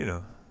 Which,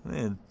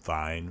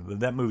 fine. But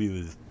that movie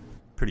was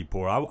pretty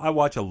poor. I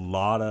watch a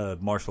lot of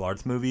martial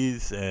arts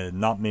movies, and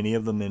not many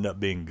of them end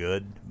up being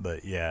good.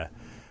 But yeah,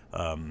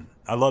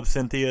 I love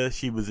Cynthia.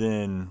 She was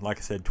in, like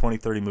I said, 20,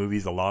 30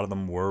 movies. A lot of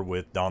them were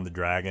with Don the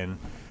Dragon.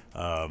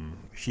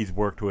 She's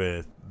worked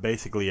with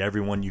basically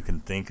everyone you can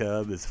think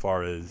of as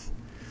far as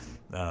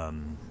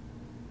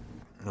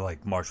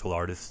like martial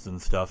artists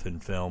and stuff in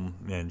film.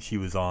 And she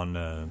was on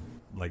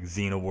like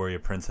Xena Warrior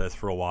Princess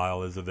for a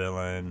while as a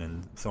villain,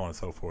 and so on and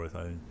so forth.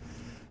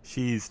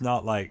 She's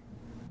not like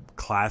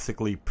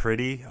classically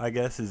pretty, I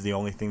guess, is the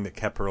only thing that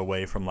kept her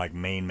away from like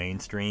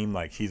mainstream.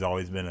 Like, she's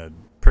always been a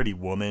pretty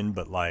woman,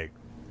 but like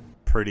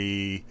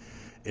pretty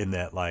in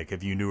that, like,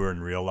 if you knew her in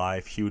real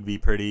life she would be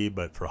pretty,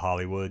 but for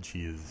Hollywood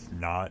she is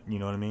not, you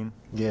know what I mean?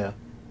 Yeah.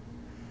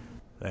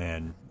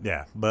 And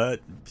yeah,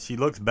 but she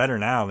looks better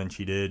now than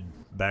she did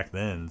back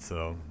then,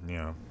 so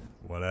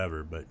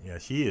whatever. But yeah,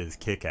 she is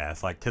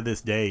kick-ass. Like, to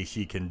this day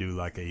she can do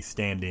like a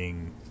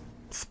standing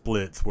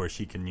splits where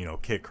she can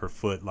kick her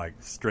foot like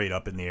straight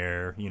up in the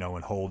air,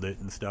 and hold it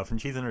and stuff, and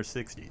she's in her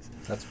 60s.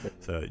 That's pretty.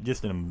 So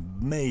just an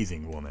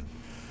amazing woman.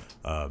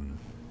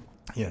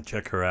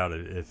 Check her out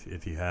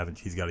if you haven't.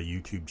 She's got a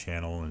YouTube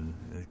channel and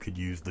it could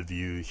use the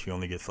views. She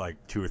only gets like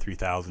 2,000 or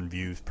 3,000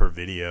 views per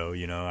video.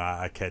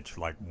 I catch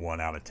like 1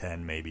 out of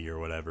 10 maybe or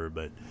whatever,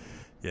 but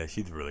yeah,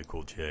 she's a really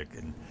cool chick.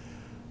 And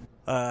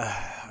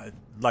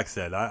like I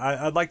said,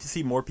 I'd like to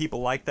see more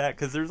people like that,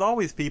 because there's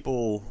always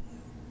people.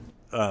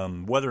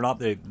 Whether or not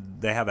they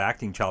have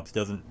acting chops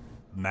doesn't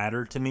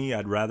matter to me.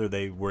 I'd rather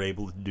they were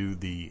able to do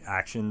the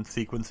action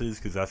sequences,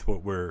 because that's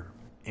what we're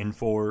in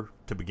for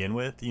to begin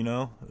with.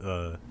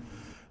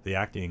 The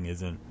acting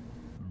isn't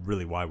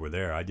really why we're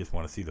there. I just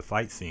want to see the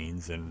fight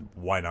scenes, and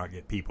why not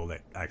get people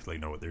that actually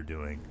know what they're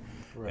doing.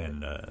 Right.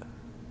 And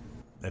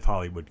if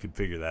Hollywood could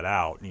figure that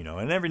out,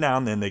 and every now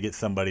and then they get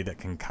somebody that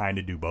can kind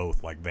of do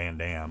both, like Van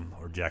Damme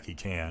or Jackie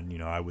Chan.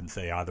 I wouldn't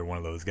say either one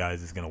of those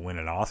guys is going to win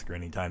an Oscar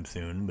anytime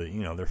soon, but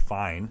they're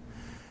fine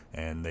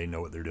and they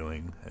know what they're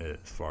doing as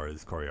far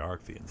as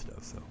choreography and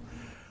stuff. So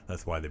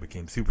that's why they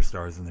became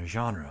superstars in their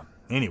genre.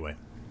 Anyway,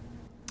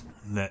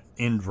 that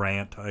end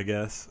rant, I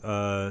guess.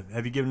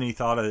 Have you given any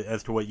thought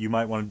as to what you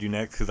might want to do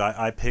next? Because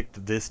I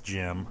picked this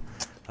gym.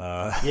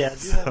 Yeah,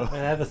 I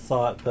have a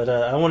thought, but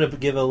I want to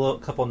give a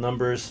couple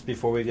numbers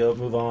before we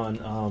move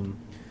on.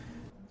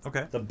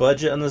 Okay. The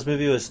budget on this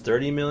movie was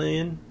 $30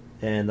 million,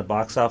 and the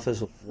box office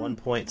was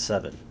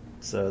 1.7.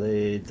 So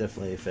they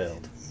definitely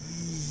failed.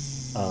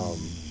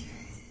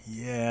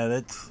 Yeah,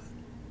 that's.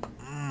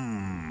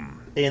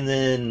 And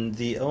then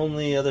the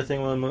only other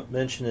thing I want to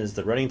mention is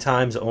the running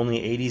time's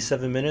only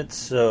 87 minutes,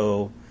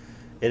 so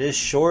it is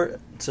short.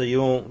 So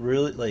you won't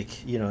really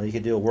you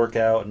could do a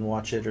workout and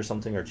watch it or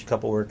something, or a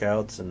couple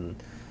workouts and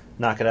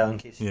knock it out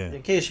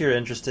in case you're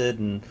interested.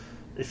 And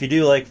if you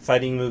do like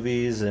fighting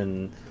movies,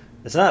 and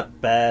it's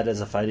not bad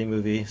as a fighting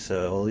movie,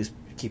 so at least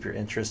keep your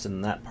interest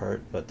in that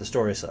part. But the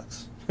story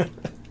sucks.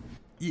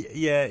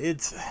 Yeah,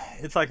 it's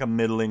like a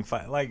middling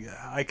fight. Like,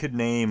 I could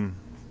name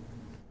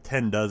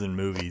 10 dozen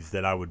movies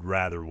that I would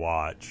rather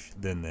watch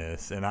than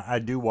this, and I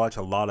do watch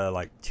a lot of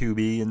like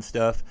Tubi and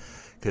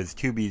stuff, because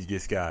Tubi's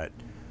just got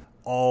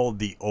all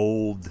the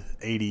old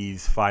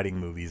 80s fighting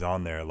movies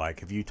on there.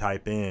 Like, if you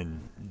type in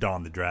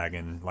Don the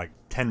Dragon, like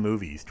 10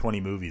 movies, 20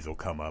 movies will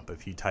come up.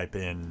 If you type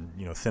in,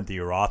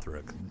 Cynthia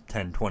Rothrock,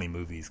 10, 20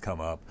 movies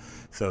come up.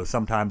 So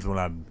sometimes when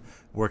I'm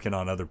working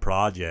on other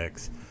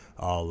projects,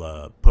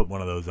 I'll put one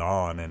of those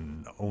on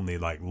and only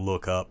like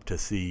look up to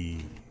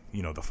see,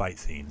 the fight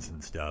scenes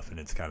and stuff, and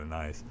it's kind of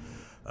nice.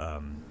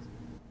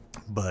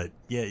 But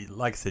yeah,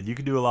 like I said, you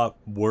could do a lot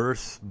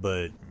worse,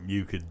 but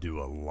you could do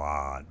a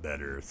lot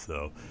better.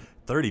 So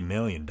 $30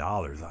 million.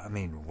 I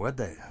mean,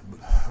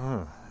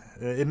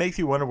 it makes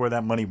you wonder where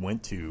that money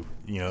went to,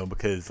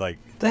 because like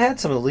they had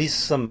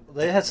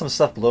some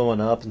stuff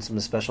blowing up and some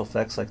special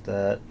effects like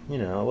that.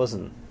 It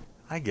wasn't.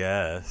 I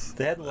guess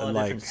they had a lot of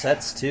different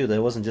sets too.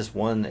 There wasn't just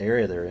one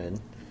area they're in.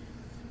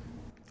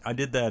 I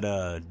did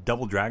that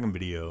Double Dragon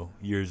video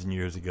years and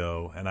years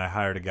ago, and I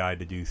hired a guy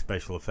to do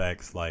special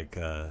effects like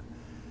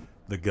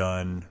the the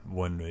gun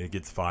when it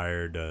gets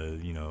fired,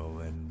 you know,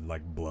 and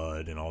like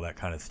blood and all that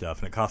kind of stuff.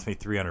 And it cost me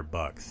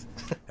 $300.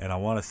 And I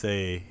want to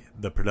say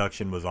the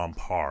production was on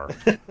par.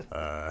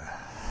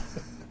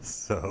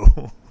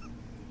 So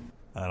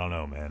I don't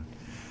know, man.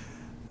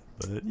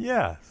 But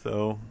yeah,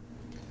 so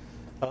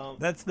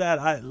that's that.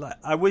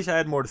 I wish I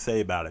had more to say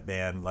about it,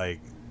 man. Like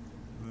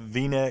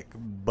V-neck,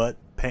 butt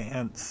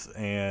pants,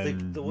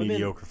 and the women,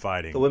 mediocre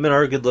fighting. The women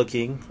are good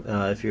looking,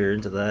 if you're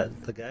into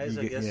that. The guys,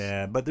 I guess.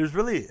 Yeah, but there's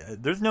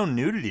no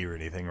nudity or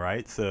anything,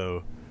 right?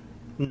 So,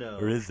 no.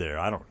 Or is there?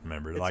 I don't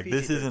remember. It's Like,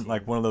 this isn't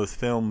like one of those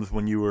films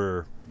when you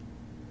were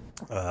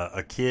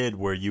a kid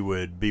where you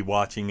would be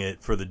watching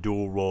it for the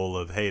dual role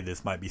of, hey,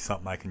 this might be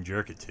something I can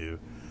jerk it to.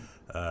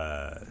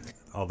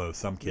 Although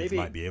some kids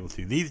might be able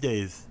to. These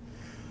days...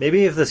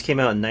 Maybe if this came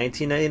out in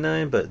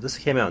 1999, but this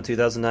came out in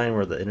 2009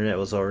 where the internet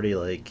was already,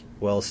 like,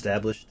 well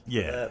established.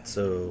 Yeah. That,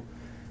 so,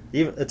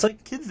 even it's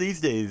like... Kids these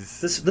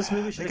days... This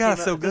movie they got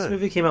so good. This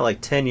movie came out,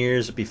 like, 10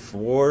 years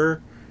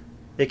before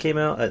it came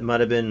out. It might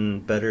have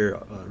been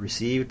better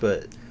received,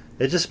 but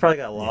it just probably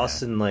got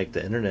lost in, like,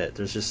 the internet.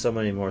 There's just so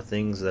many more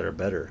things that are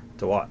better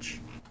to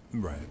watch.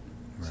 Right.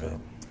 So.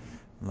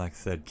 Like I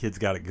said, kids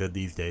got it good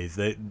these days.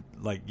 They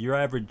like your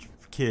average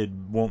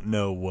kid won't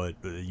know what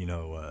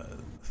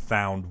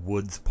found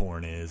woods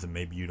porn is, and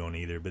maybe you don't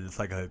either. But it's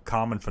like a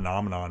common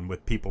phenomenon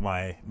with people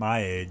my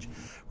age,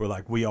 where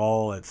like we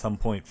all at some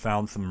point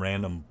found some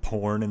random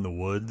porn in the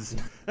woods,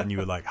 and you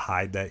would like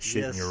hide that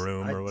shit in your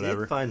room or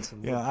whatever. I did find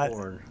some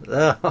porn.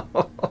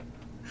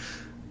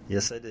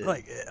 Yes, I did.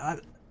 Like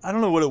I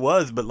don't know what it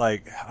was, but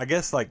like I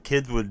guess like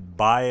kids would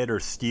buy it or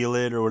steal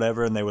it or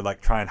whatever, and they would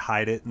like try and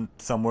hide it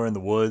somewhere in the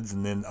woods,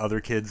 and then other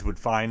kids would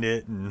find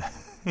it, and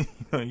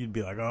you'd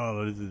be like,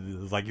 oh, this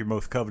is like your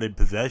most coveted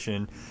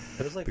possession,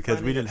 like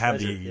because we didn't have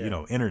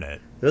the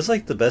internet. It was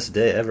like the best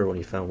day ever when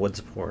you found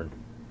woods porn.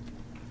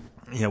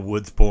 Yeah,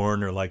 woods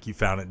porn, or like you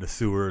found it in the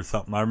sewer or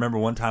something. I remember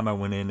one time I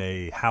went in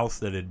a house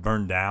that had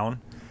burned down.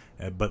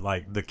 But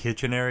like the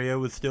kitchen area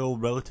was still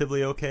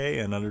relatively okay,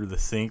 and under the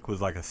sink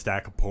was like a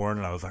stack of porn,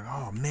 and I was like,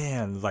 "Oh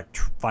man!" It was like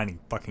finding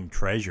fucking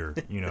treasure,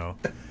 you know.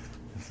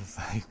 It's just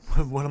like,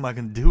 what am I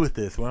gonna do with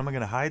this? Where am I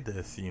gonna hide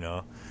this? You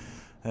know.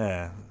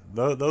 Yeah,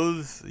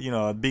 those,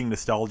 being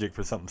nostalgic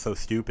for something so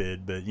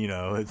stupid, but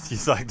it's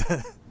just like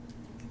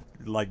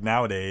like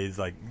nowadays,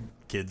 like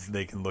kids,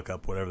 they can look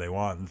up whatever they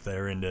want if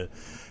they're into,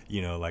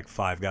 like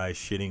five guys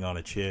shitting on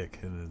a chick,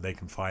 and they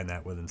can find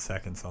that within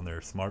seconds on their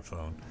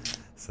smartphone.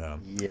 So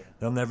yeah,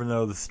 they'll never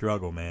know the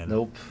struggle, man.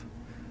 Nope.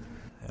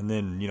 And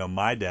then,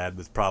 my dad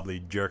was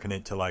probably jerking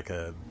it to like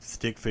a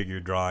stick figure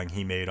drawing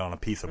he made on a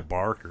piece of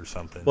bark or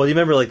something. Well, you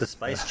remember like the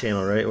Spice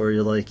Channel, right? Where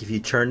you're like, if you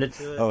turned it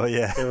to it, oh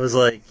yeah, it was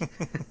like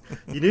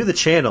you knew the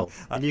channel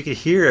and you could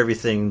hear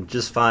everything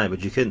just fine,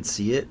 but you couldn't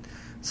see it.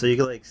 So you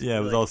could like, it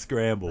was all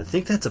scrambled. I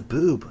think that's a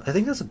boob.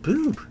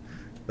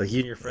 Like you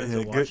and your friends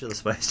are watching the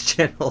Spice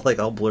Channel, like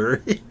all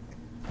blurry.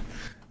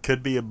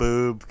 Could be a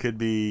boob, could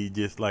be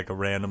just like a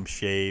random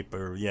shape,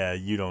 or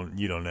you don't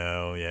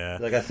know, yeah.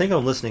 Like I think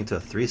I'm listening to a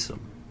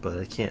threesome, but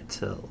I can't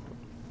tell.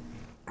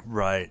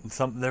 Right.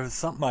 There was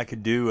something I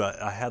could do.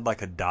 I had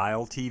like a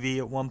dial TV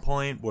at one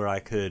point where I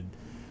could,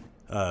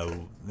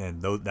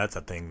 and that's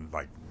a thing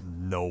like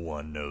no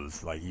one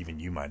knows. Like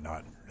even you might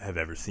not have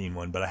ever seen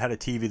one, but I had a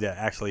TV that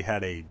actually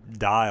had a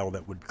dial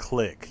that would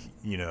click,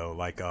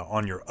 like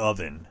on your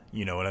oven.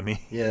 You know what I mean?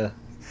 Yeah.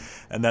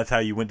 And that's how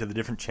you went to the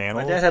different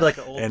channels. My dad had like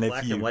an old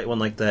black and white one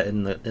like that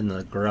in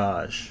the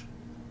garage.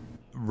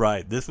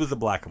 Right. This was a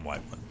black and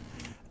white one.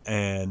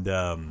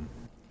 And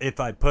if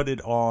I put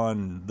it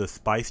on the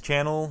Spice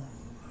Channel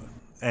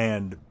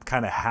and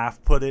kind of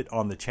half put it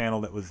on the channel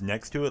that was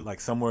next to it,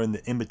 like somewhere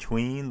in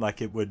between, like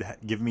it would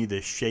give me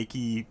this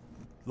shaky,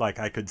 like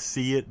I could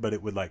see it, but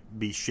it would like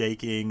be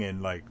shaking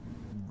and like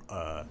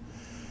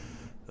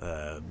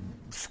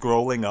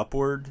scrolling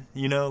upward,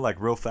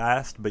 like real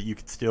fast, but you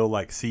could still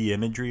like see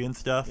imagery and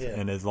stuff. Yeah.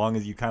 And as long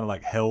as you kind of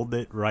like held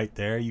it right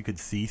there, you could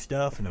see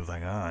stuff, and it was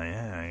like, oh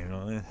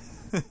yeah,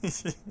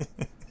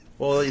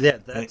 Well, yeah,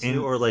 that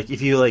too. Or like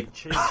if you like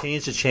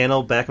change the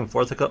channel back and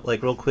forth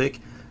like real quick,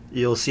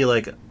 you'll see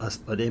like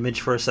an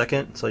image for a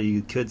second, so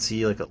you could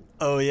see like a.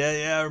 Oh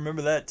yeah, I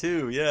remember that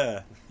too.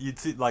 Yeah, you'd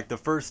see like the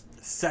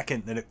first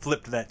second that it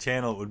flipped to that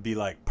channel, it would be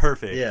like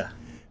perfect. Yeah,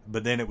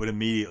 but then it would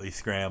immediately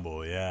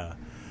scramble. Yeah.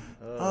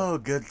 Oh,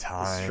 good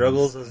times. The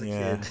struggles as a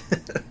kid.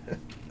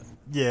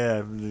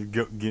 Yeah,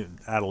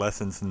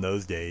 adolescence in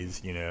those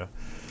days,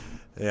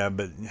 Yeah,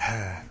 but,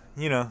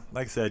 like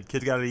I said,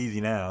 kids got it easy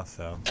now,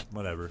 so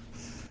whatever.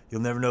 You'll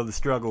never know the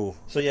struggle,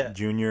 so, yeah.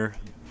 Junior.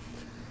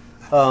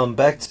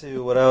 Back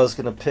to what I was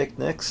going to pick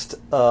next.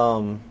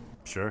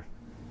 Sure.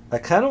 I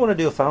kind of want to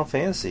do a Final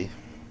Fantasy.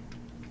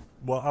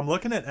 Well, I'm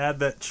looking at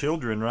Advent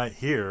Children right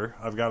here.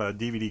 I've got a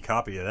DVD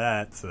copy of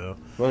that, so...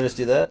 You want to just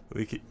do that?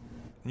 We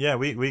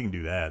can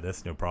do that.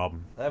 That's no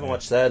problem. I haven't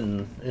watched that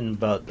in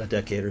about a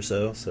decade or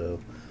so.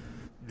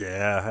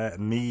 Yeah,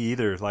 me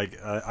either.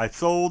 Like, I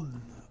sold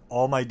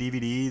all my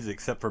DVDs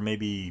except for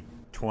maybe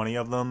 20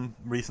 of them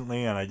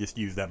recently, and I just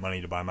used that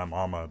money to buy my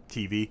mom a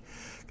TV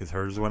because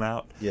hers went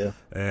out. Yeah.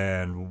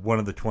 And one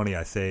of the 20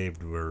 I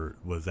saved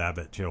was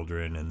Abbott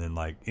Children, and then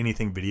like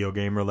anything video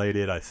game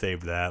related, I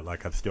saved that.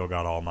 Like I've still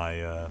got all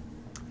my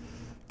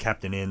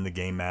Captain N, the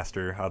Game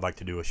Master. I'd like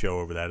to do a show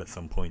over that at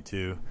some point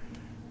too.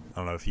 I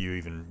don't know if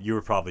you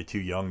were probably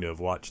too young to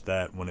have watched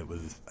that when it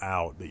was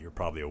out, but you're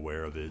probably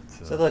aware of it.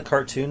 So. Is that that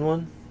cartoon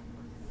one?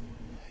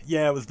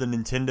 Yeah, it was the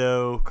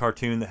Nintendo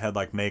cartoon that had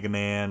like Mega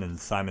Man and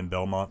Simon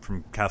Belmont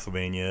from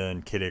Castlevania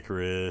and Kid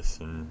Icarus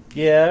and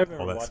Yeah, I remember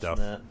all that watching stuff.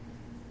 that.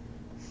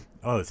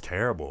 Oh, it's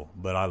terrible,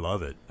 but I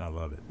love it.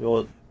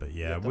 Well, But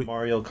yeah, the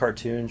Mario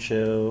cartoon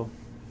show.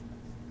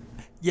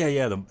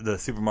 yeah, the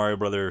Super Mario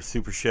Brothers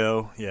Super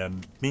Show. Yeah,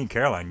 me and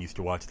Caroline used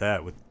to watch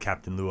that with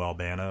Captain Lou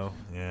Albano.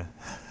 Yeah.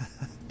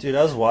 Dude,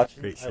 I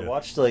Great show.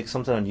 watched like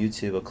something on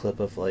YouTube, a clip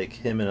of like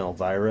him and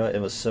Elvira. It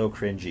was so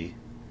cringy.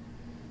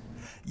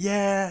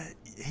 Yeah,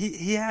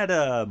 he had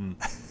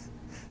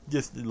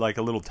just like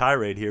a little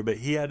tirade here, but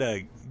he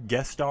had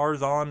guest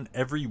stars on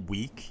every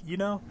week, you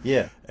know?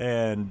 Yeah.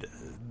 And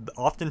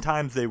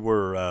oftentimes they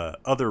were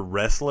other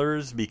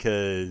wrestlers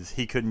because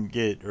they couldn't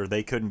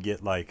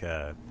get like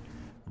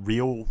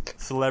real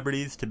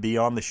celebrities to be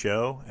on the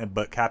show,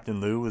 but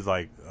Captain Lou was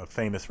like a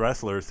famous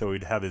wrestler, so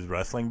he'd have his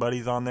wrestling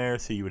buddies on there.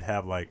 So you would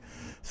have like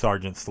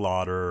Sergeant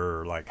Slaughter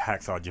or like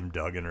Hacksaw Jim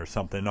Duggan or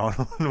something on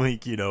one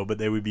week, you know, but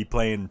they wouldn't be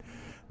playing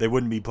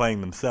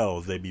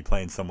themselves, they'd be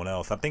playing someone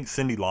else. I think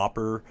Cyndi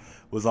Lauper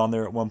was on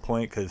there at one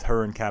point because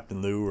her and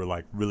Captain Lou were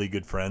like really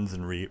good friends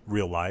in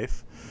real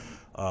life.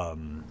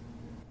 And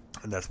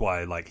that's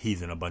why like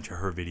he's in a bunch of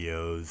her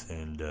videos,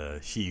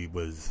 and she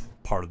was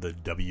part of the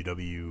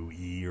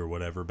WWE or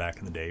whatever back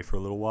in the day for a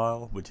little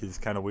while, which is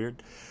kind of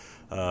weird.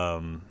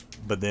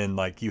 But then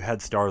like you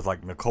had stars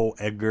like Nicole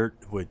Eggert,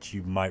 which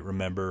you might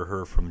remember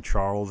her from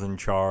Charles in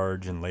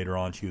Charge, and later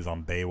on she was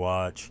on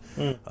Baywatch.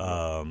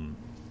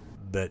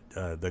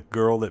 The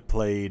girl that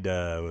played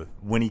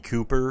Winnie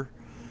Cooper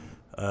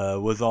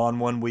was on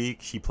one week.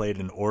 She played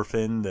an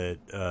orphan that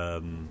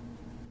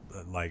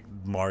like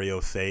Mario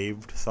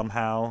saved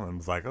somehow, and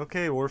was like,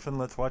 okay, orphan,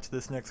 let's watch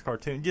this next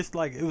cartoon. Just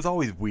like, it was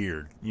always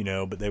weird, you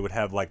know, but they would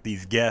have like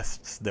these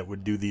guests that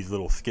would do these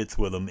little skits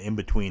with them in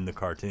between the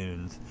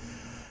cartoons,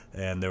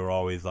 and they were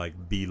always like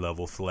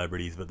B-level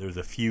celebrities, but there's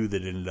a few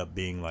that ended up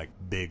being like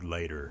big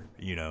later,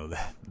 you know,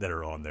 that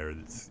are on there.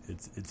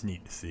 It's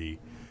neat to see.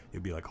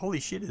 It'd be like, holy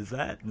shit, is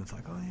that? And it's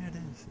like, oh yeah, it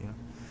is, you know.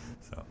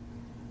 So,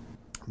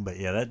 but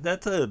yeah,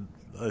 that's a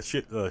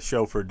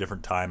show for a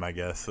different time, I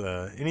guess.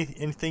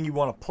 Anything you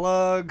want to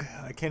plug?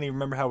 I can't even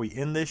remember how we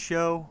end this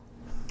show.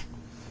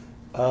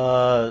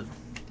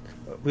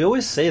 We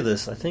always say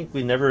this. I think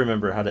we never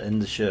remember how to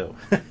end the show.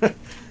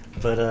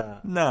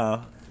 But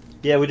No.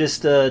 yeah, we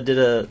just dropped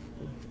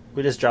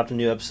a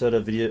new episode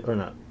of we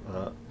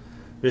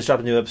just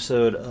dropped a new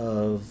episode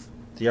of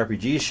the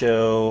RPG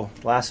show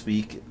last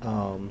week.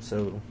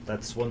 So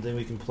that's one thing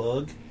we can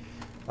plug.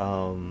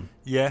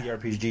 Yeah.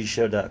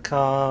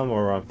 TheRPGshow.com,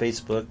 or on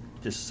Facebook,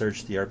 just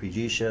search The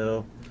RPG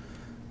Show.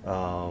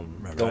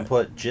 Don't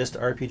put just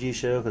RPG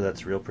Show, because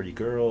that's Real Pretty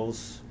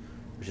Girls,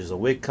 which is a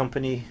wig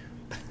company.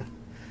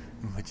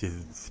 Which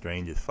is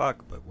strange as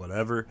fuck, but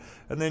whatever.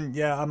 And then,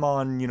 yeah, I'm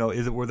on,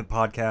 Is It Worth It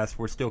podcast.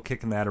 We're still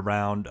kicking that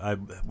around.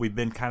 We've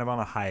been kind of on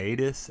a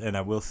hiatus, and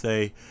I will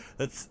say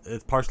it's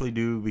partially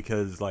due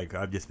because, like,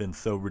 I've just been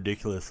so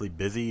ridiculously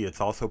busy.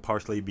 It's also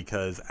partially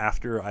because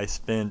after I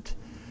spent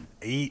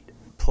 8+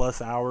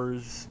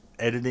 hours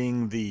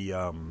editing the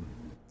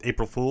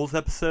April Fool's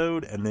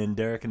episode, and then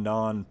Derek and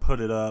Don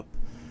put it up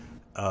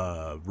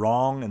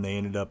wrong, and they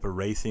ended up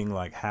erasing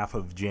like half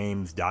of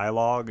James'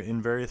 dialogue in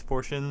various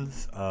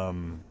portions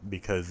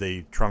because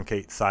they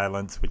truncate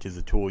silence, which is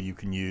a tool you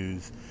can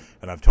use,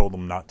 and I've told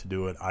them not to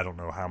do it I don't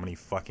know how many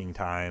fucking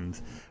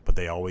times, but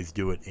they always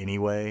do it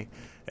anyway.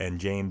 And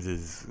James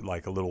is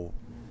like a little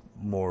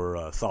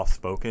more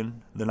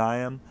soft-spoken than I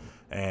am,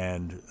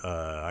 and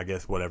I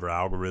guess whatever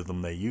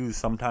algorithm they use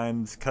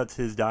sometimes cuts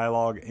his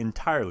dialogue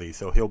entirely,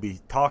 so he'll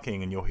be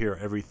talking and you'll hear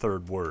every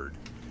third word.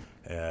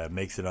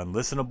 Makes it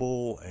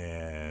unlistenable,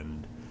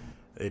 and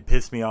it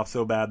pissed me off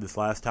so bad this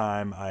last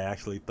time. I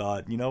actually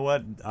thought, you know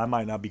what, I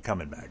might not be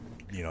coming back,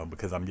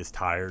 because I'm just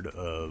tired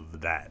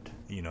of that,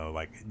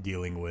 like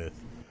dealing with,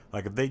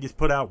 like, if they just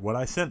put out what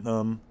I sent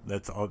them,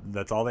 that's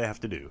all they have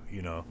to do,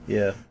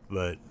 Yeah.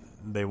 But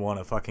they want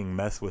to fucking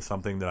mess with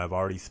something that I've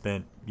already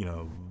spent,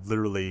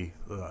 literally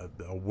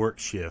a work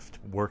shift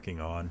working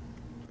on.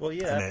 Well,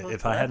 yeah. And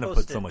if I hadn't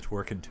put so much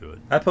work into it.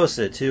 I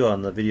posted it too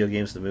on the Video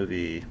Games the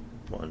Movie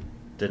one,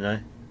 didn't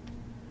I?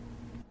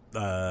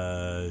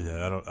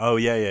 I don't. Oh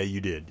yeah,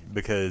 you did.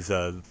 Because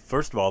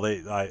first of all,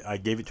 I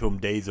gave it to them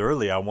days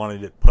early. I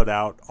wanted it put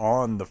out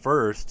on the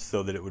 1st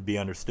so that it would be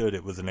understood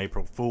it was an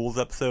April Fool's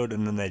episode,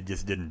 and then they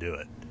just didn't do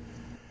it.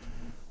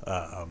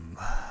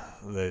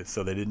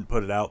 So they didn't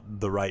put it out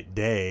the right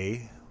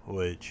day,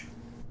 which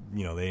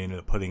they ended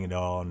up putting it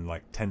on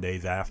like 10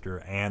 days after,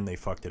 and they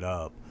fucked it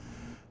up.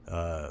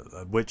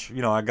 Which,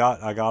 you know, I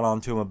got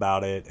onto them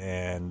about it,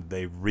 and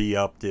they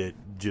re-upped it,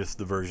 just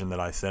the version that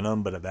I sent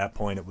them. But at that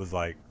point, it was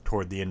like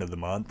toward the end of the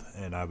month,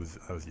 and I was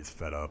just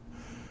fed up.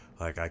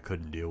 Like, I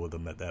couldn't deal with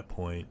them at that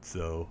point.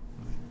 So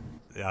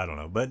I don't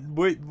know, but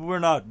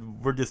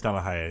we're just on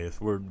a hiatus.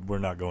 We're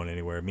not going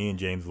anywhere. Me and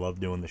James love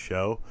doing the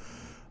show.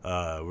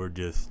 We're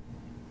just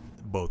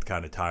both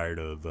kind of tired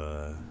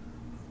of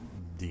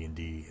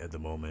D&D at the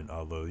moment,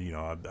 although, you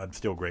know, I'm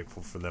still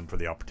grateful for them for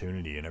the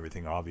opportunity and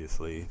everything,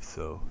 obviously.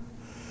 So,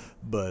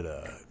 but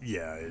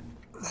yeah,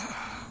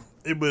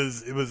 it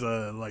was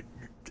like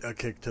a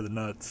kick to the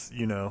nuts,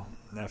 you know,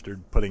 after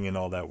putting in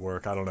all that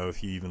work. I don't know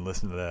if you even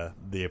listened to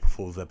the April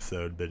Fool's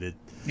episode, but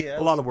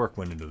a lot of work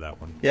went into that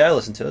one. Yeah, I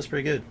listened to it. It's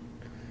pretty good.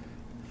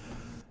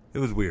 It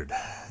was weird.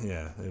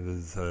 Yeah, it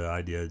was an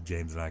idea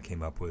James and I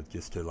came up with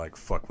just to, like,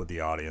 fuck with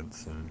the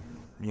audience. And,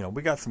 you know,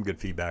 we got some good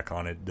feedback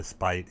on it,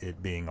 despite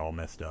it being all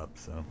messed up,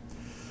 so.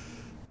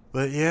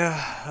 But,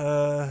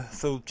 yeah,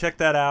 so check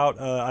that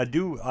out.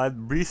 I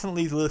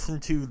recently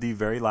listened to the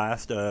very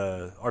last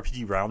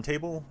RPG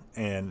Roundtable,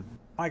 and,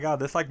 my God,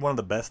 that's, like, one of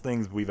the best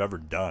things we've ever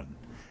done.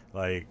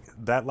 Like,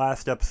 that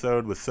last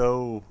episode was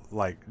so,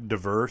 like,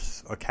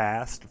 diverse a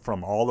cast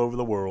from all over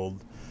the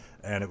world.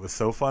 And it was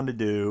so fun to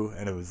do,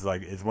 and it was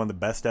like, it's one of the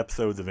best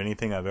episodes of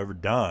anything I've ever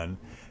done,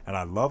 and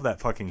I love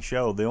that fucking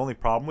show. The only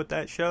problem with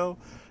that show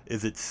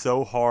is it's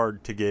so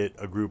hard to get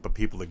a group of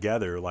people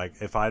together. Like,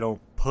 if I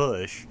don't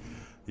push,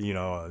 you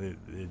know,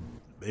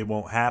 it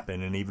won't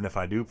happen, and even if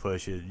I do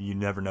push it, you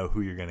never know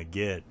who you're going to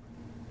get.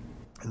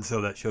 And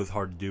so that show's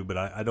hard to do, but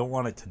I don't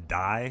want it to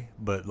die,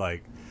 but,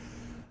 like,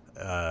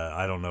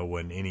 I don't know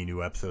when any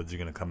new episodes are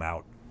going to come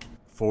out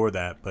for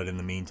that, but in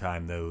the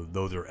meantime,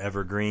 those are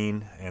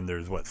evergreen, and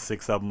there's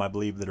 6 of them, I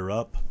believe, that are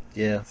up.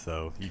 Yeah.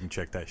 So you can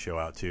check that show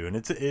out too, and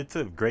it's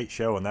a great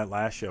show. And that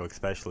last show,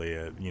 especially,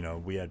 you know,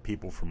 we had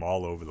people from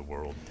all over the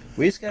world.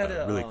 We just got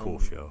a really cool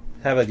show.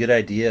 Have a good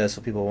idea,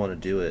 so people want to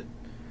do it.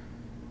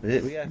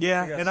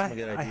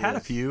 I had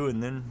a few,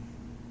 and then,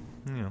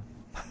 you know,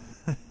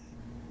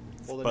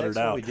 well, sputtered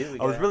out.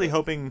 I was really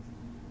hoping.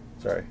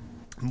 Sorry.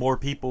 More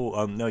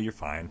people. No, you're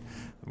fine.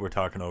 We're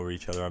talking over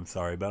each other. I'm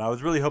sorry, but I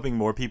was really hoping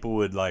more people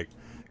would, like,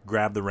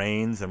 grab the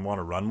reins and want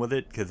to run with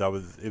it, because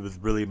it was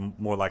really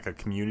more like a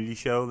community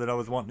show that I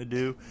was wanting to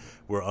do,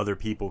 where other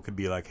people could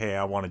be like, hey,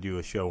 I want to do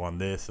a show on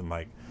this, and,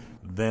 like,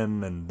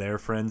 them and their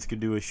friends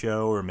could do a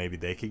show, or maybe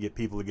they could get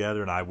people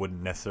together, and I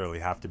wouldn't necessarily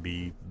have to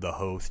be the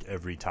host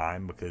every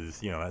time,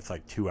 because, you know, that's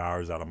like 2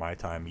 hours out of my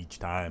time each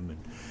time, and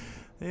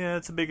yeah,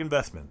 it's a big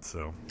investment.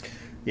 So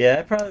yeah,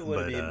 I probably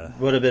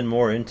would have been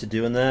more into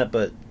doing that,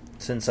 but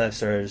since I've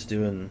started just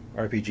doing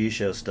RPG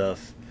show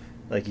stuff,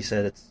 like you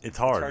said, it's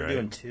hard right?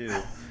 Doing two.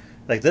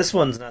 Like, this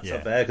one's not so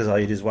bad because all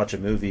you do is watch a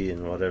movie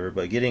and whatever.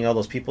 But getting all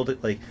those people to,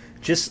 like,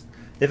 just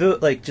if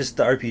it like just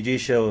the RPG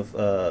show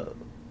of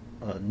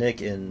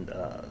Nick and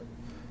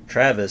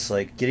Travis,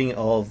 like, getting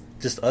all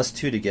just us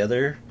two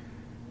together,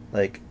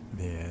 like,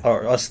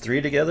 or us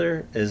three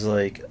together is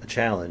like a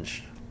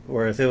challenge.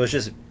 Where if it was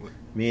just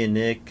me and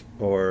Nick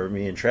or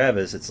me and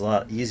Travis, it's a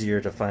lot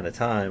easier to find a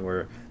time.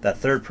 Where that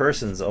third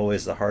person's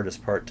always the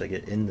hardest part to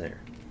get in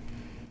there.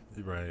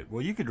 Right.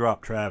 Well, you could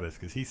drop Travis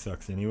because he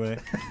sucks anyway.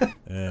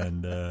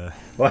 And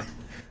why?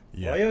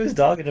 Yeah. Why are you always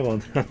dogging him on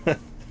that?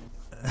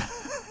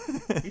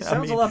 He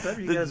sounds a lot better.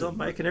 You got his own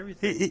mic and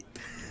everything.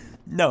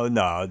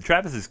 No.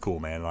 Travis is cool,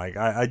 man. Like,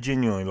 I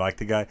genuinely like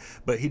the guy,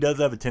 but he does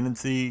have a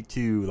tendency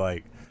to,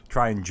 like,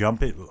 try and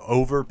jump it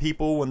over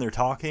people when they're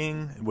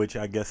talking, which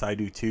I guess I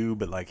do too.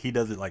 But, like, he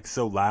does it, like,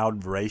 so loud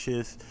and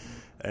voracious,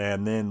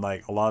 and then,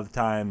 like, a lot of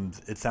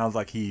times it sounds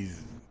like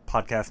he's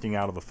podcasting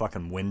out of a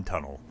fucking wind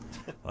tunnel.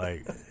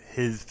 Like,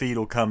 his feed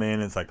will come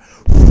in and it's like,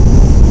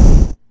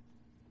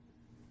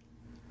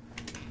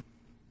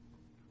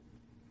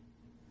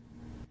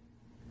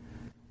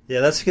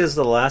 yeah, that's because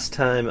the last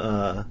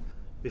time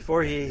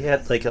before he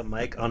had, like, a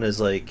mic on his,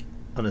 like,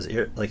 on his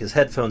ear, like, his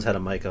headphones had a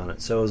mic on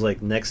it, so it was,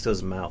 like, next to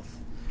his mouth.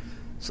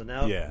 So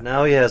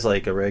now he has,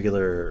 like, a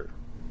regular,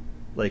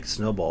 like,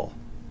 snowball.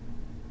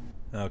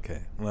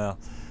 Okay, well,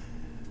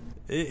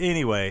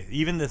 anyway,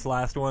 even this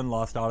last one,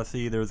 Lost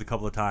Odyssey, there was a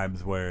couple of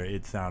times where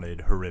it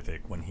sounded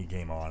horrific when he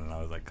came on, and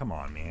I was like, come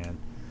on, man.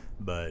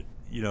 But,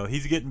 you know,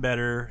 he's getting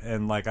better,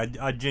 and, like,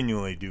 I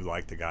genuinely do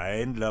like the guy. I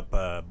ended up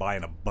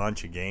buying a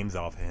bunch of games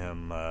off of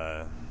him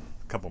a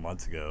couple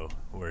months ago,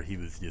 where he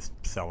was just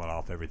selling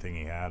off everything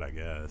he had, I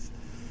guess.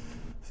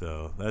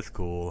 So that's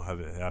cool.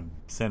 I've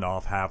sent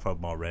off half of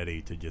them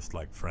already to just,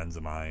 like, friends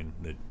of mine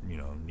that, you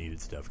know, needed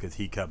stuff, because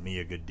he cut me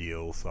a good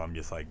deal, so I'm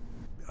just like,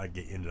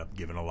 ended up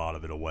giving a lot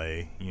of it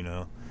away, you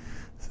know.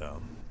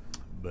 So,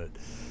 but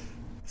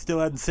still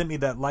hadn't sent me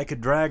that Like a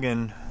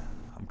Dragon.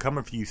 I'm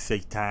coming for you,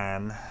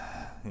 Satan.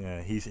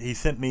 Yeah, he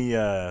sent me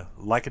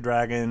Like a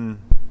Dragon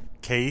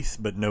case,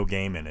 but no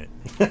game in it.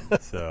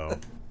 So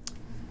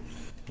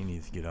he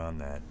needs to get on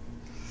that.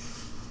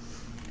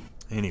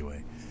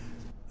 Anyway,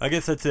 I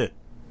guess that's it.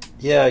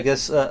 Yeah, I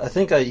guess I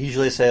think I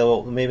usually say,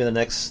 well, maybe the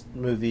next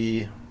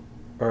movie,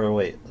 or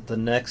wait, the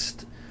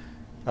next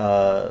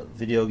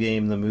video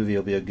game, the movie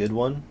will be a good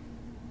one.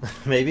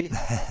 Maybe.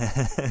 I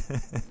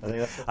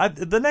think that's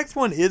The next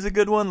one is a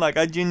good one. Like,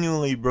 I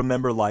genuinely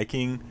remember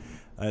liking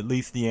at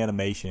least the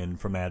animation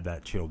from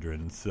Advat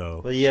Children.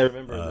 So, But yeah,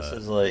 remember this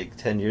is like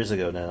 10 years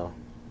ago now.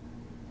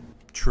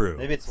 true.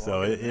 Maybe it's so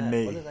longer it, than it that.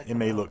 may When did that it come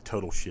may out? look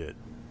total shit.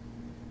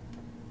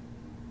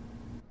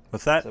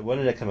 What's that? So when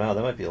did it come out?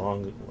 That might be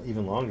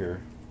even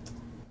longer.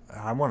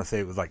 I want to say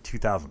it was like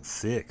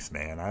 2006,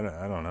 man. I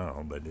don't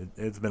know, but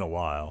it's been a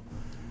while.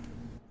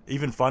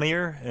 Even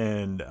funnier,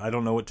 and I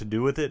don't know what to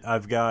do with it. I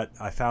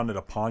found at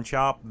a pawn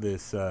shop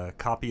this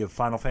copy of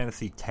Final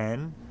Fantasy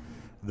X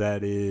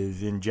that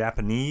is in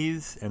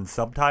Japanese and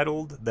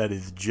subtitled. That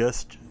is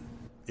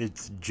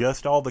it's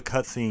just all the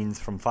cutscenes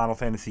from Final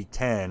Fantasy X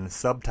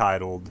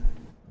subtitled,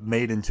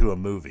 made into a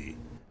movie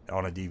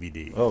on a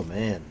DVD. Oh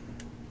man,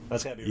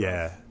 that's gotta be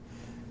Yeah, rough.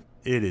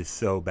 it is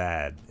so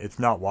bad. It's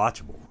not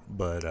watchable,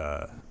 but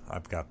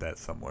I've got that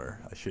somewhere.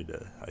 I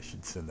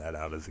should send that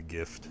out as a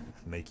gift,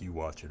 make you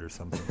watch it or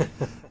something.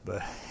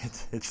 But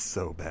it's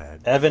so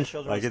bad. Advent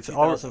Children, Like, was it's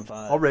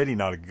 2005. already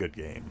not a good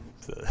game.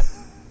 So.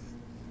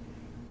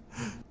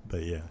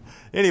 But yeah.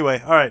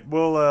 Anyway, all right.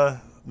 Well,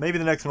 maybe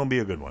the next one will be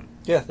a good one.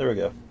 Yeah, there we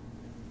go.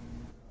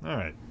 All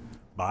right.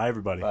 Bye,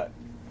 everybody. Bye.